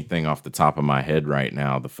think of anything off the top of my head right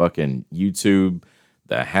now. The fucking YouTube,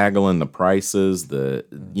 the haggling the prices,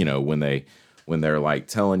 when they're like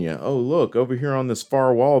telling you, oh, look, over here on this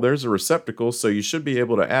far wall, there's a receptacle, so you should be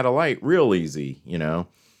able to add a light real easy.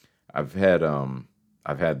 I've had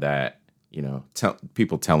that,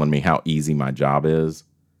 people telling me how easy my job is.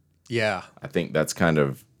 Yeah. I think that's kind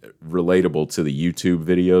of relatable to the YouTube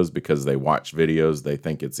videos because they watch videos, they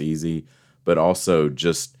think it's easy, but also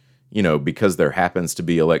just, because there happens to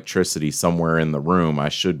be electricity somewhere in the room, I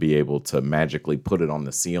should be able to magically put it on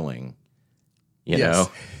the ceiling, you know?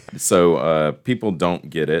 So people don't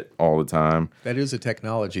get it all the time. That is a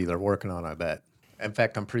technology they're working on, I bet. In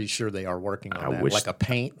fact, I'm pretty sure they are working on that. Like a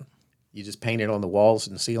paint. You just paint it on the walls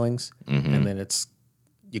and ceilings, and then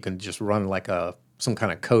you can just run like some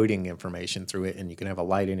kind of coding information through it, and you can have a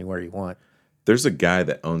light anywhere you want. There's a guy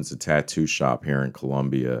that owns a tattoo shop here in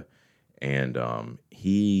Columbia, and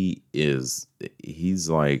he's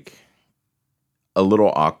like a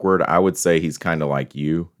little awkward. I would say he's kind of like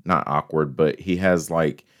you, not awkward, but he has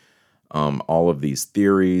like all of these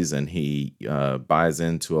theories, and he buys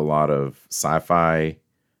into a lot of sci-fi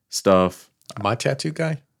stuff. My tattoo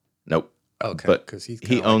guy? Nope. Okay, But 'cause he's he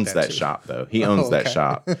kinda like owns that that too. shop though. He owns that okay.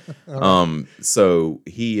 shop. So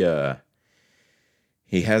he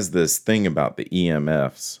has this thing about the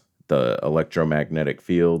EMFs, the electromagnetic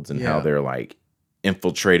fields, and how Yeah. they're like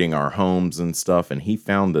infiltrating our homes and stuff. And he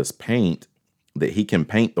found this paint that he can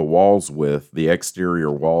paint the walls with, the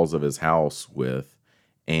exterior walls of his house with,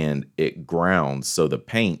 and it grounds. So the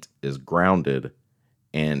paint is grounded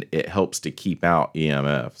and it helps to keep out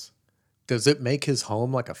EMFs. Does it make his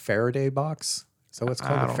home like a Faraday box? Is that what's I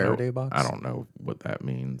called, a don't Faraday know. box? I don't know what that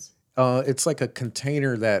means. It's like a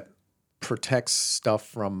container that protects stuff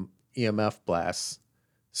from EMF blasts.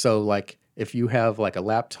 So, like, if you have like a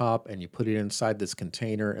laptop and you put it inside this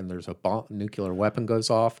container and there's a nuclear weapon goes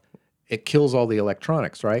off, it kills all the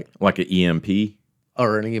electronics, right? Like an EMP?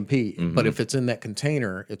 Or an EMP. Mm-hmm. But if it's in that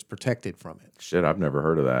container, it's protected from it. Shit, I've never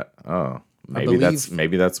heard of that. Oh, maybe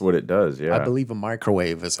that's what it does. Yeah, I believe a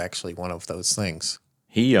microwave is actually one of those things.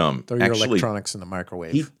 he Throw your actually electronics in the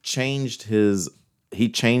microwave. he changed his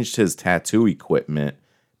tattoo equipment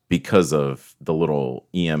because of the little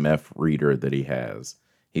EMF reader that he has.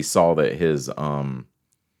 He saw that his well,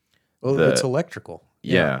 the- it's electrical.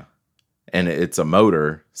 yeah. And it's a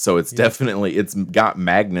motor, so it's definitely it's got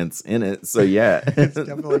magnets in it. So yeah, It's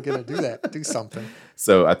definitely going to do that. Do something.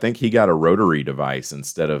 so I think he got a rotary device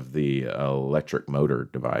instead of the electric motor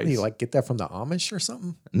device. You like get that from the Amish or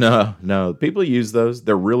something? No, people use those.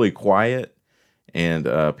 They're really quiet, and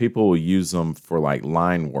people will use them for like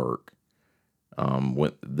line work.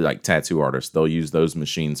 With like tattoo artists, they'll use those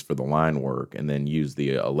machines for the line work, and then use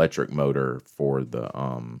the electric motor for the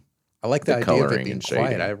I like the The idea of it coloring being and quiet.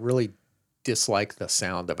 shading. I really dislike the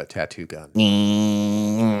sound of a tattoo gun.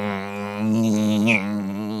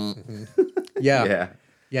 Yeah.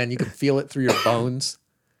 Yeah, and you can feel it through your bones.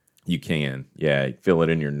 You can, yeah, you feel it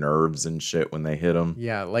in your nerves and shit when they hit them.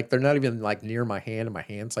 Yeah, like they're not even like near my hand, and my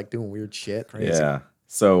hand's like doing weird shit. Crazy. Yeah.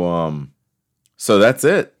 So so that's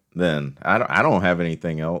it then. I don't have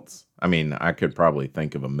anything else. I mean, I could probably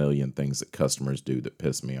think of a million things that customers do that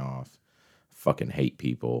piss me off. Fucking hate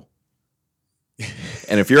people.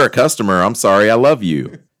 And if you're a customer, I'm sorry, I love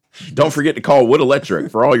you. Don't forget to call Wood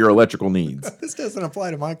Electric for all your electrical needs. This doesn't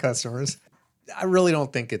apply to my customers. I really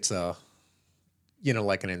don't think it's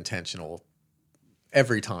like an intentional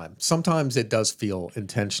every time. Sometimes it does feel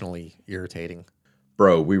intentionally irritating.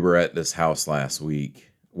 Bro, we were at this house last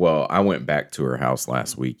week. Well, I went back to her house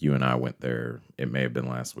last week. You and I went there. It may have been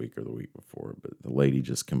last week or the week before, but the lady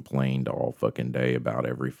just complained all fucking day about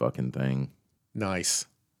every fucking thing. Nice.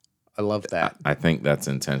 I love that. I think that's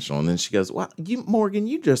intentional. And then she goes, "Well, Morgan,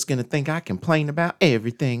 you just gonna think I complain about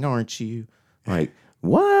everything, aren't you?" Like,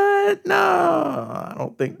 what? No, I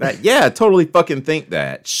don't think that. Yeah, I totally fucking think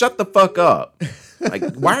that. Shut the fuck up.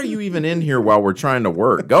 Like, why are you even in here while we're trying to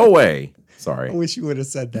work? Go away. Sorry. wish you would have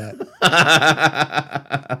said that.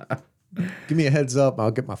 Give me a heads up.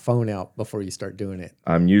 I'll get my phone out before you start doing it.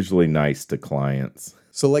 I'm usually nice to clients.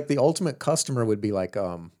 So like the ultimate customer would be like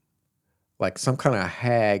some kind of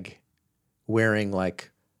hag wearing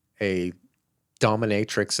like a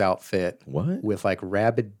dominatrix outfit What? with like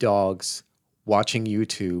rabid dogs watching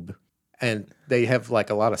YouTube, and they have like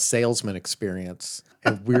a lot of salesman experience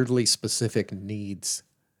and weirdly specific needs.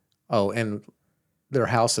 Oh, and their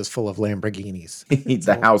house is full of Lamborghinis.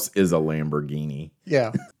 The house is a Lamborghini.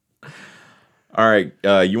 Yeah. All right.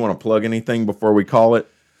 You want to plug anything before we call it?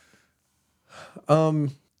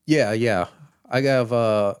 Yeah. I have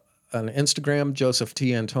an Instagram, Joseph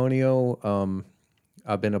T. Antonio.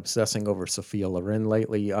 I've been obsessing over Sophia Loren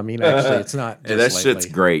lately. I mean, actually, it's not Yeah, just that lately,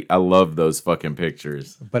 shit's great. I love those fucking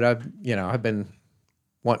pictures. but I've been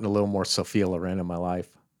wanting a little more Sophia Loren in my life.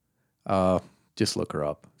 Just look her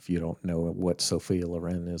up if you don't know what Sophia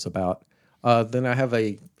Loren is about. Then I have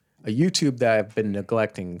a YouTube that I've been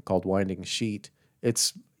neglecting called Winding Sheet.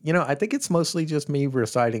 It's, I think it's mostly just me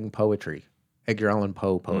reciting poetry, Edgar Allan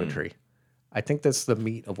Poe poetry. I think that's the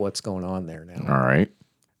meat of what's going on there now. All right.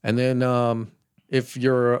 And then if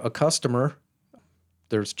you're a customer,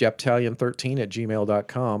 there's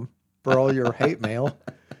jeptalion13@gmail.com for all your hate mail.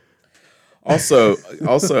 Also,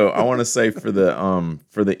 I want to say for the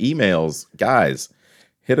emails, guys,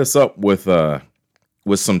 hit us up with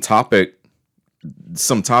some topics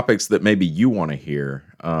that maybe you want to hear,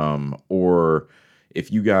 or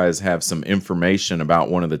if you guys have some information about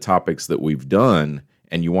one of the topics that we've done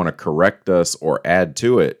and you want to correct us or add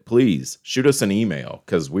to it, please shoot us an email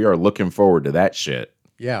because we are looking forward to that shit.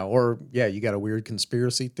 Yeah, you got a weird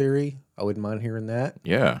conspiracy theory, I wouldn't mind hearing that.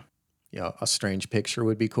 Yeah. Yeah, a strange picture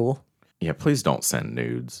would be cool. Yeah, please don't send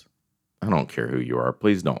nudes. I don't care who you are.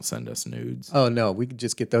 Please don't send us nudes. Oh no, we could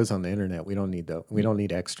just get those on the internet. We don't need We don't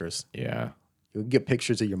need extras. Yeah. You can get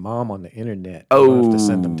pictures of your mom on the internet. Oh. You don't have to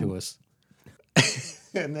send them to us.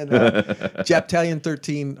 And then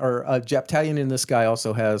Japtalion13 or Japtalion in this guy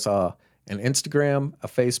also has an Instagram, a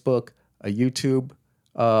Facebook, a YouTube,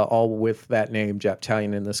 all with that name,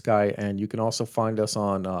 Japtalion in this guy. And you can also find us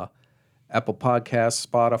on Apple Podcasts,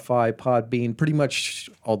 Spotify, Podbean, pretty much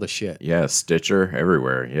all the shit. Yeah, Stitcher,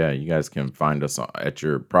 everywhere. Yeah, you guys can find us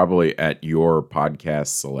probably at your podcast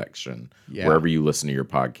selection. Yeah. Wherever you listen to your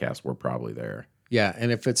podcast, we're probably there. Yeah,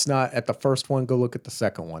 and if it's not at the first one, go look at the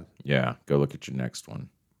second one. Yeah, go look at your next one.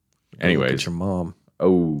 Go Anyways. look at your mom.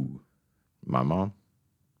 Oh, my mom?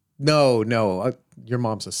 No, your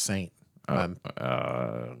mom's a saint.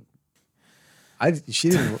 She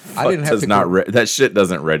didn't. I didn't have to. That shit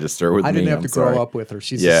doesn't register with me. I didn't have I'm to sorry. grow up with her.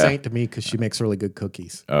 She's a saint to me because she makes really good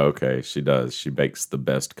cookies. Oh, okay, she does. She bakes the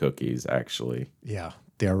best cookies, actually. Yeah,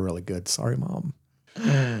 they're really good. Sorry, Mom.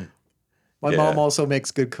 My mom also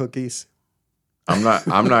makes good cookies. I'm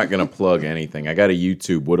not gonna plug anything. I got a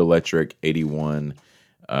YouTube, Wood Electric 81.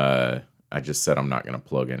 I just said I'm not gonna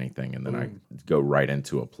plug anything, and then I go right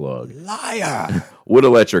into a plug. Liar. Wood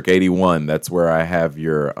Electric 81. That's where I have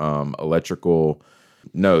your electrical.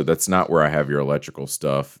 No, that's not where I have your electrical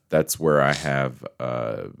stuff. That's where I have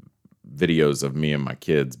videos of me and my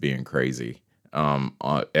kids being crazy.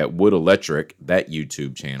 At Wood Electric, that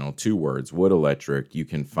YouTube channel, 2 words, Wood Electric, you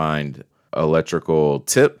can find electrical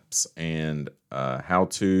tips and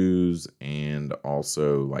how-tos and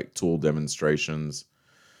also like tool demonstrations.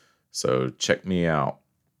 So check me out.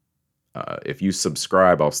 If you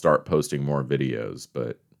subscribe, I'll start posting more videos,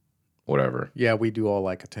 but whatever. Yeah, we do all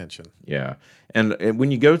like attention. Yeah. And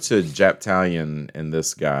when you go to Japtalion and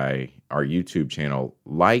this guy, our YouTube channel,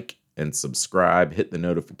 like and subscribe, hit the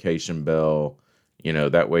notification bell. You know,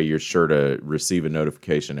 that way you're sure to receive a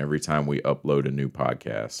notification every time we upload a new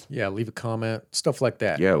podcast. Yeah, leave a comment, stuff like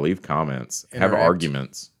that. Yeah, leave comments. Interact. Have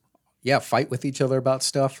arguments. Yeah, fight with each other about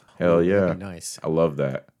stuff. Hell yeah. That'd be nice. I love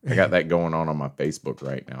that. I got that going on my Facebook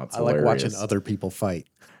right now. It's hilarious. I like watching other people fight.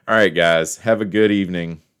 All right, guys. Have a good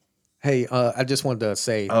evening. Hey, I just wanted to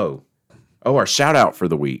say. Oh, our shout out for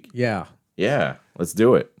the week. Yeah. Yeah, let's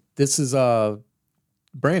do it. This is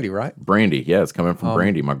Brandy, right? Brandy. Yeah, it's coming from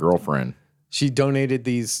Brandy, my girlfriend. She donated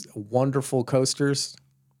these wonderful coasters.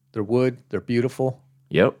 They're wood. They're beautiful.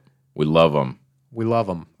 Yep. We love them. We love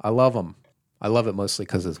them. I love them. I love it mostly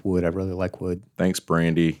because it's wood. I really like wood. Thanks,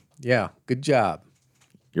 Brandy. Yeah. Good job.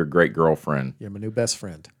 You're a great girlfriend. You're my new best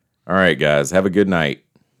friend. All right, guys. Have a good night.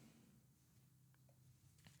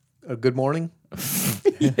 A good morning?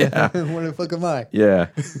 Yeah. Where the fuck am I? Yeah.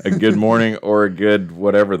 A good morning or a good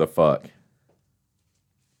whatever the fuck.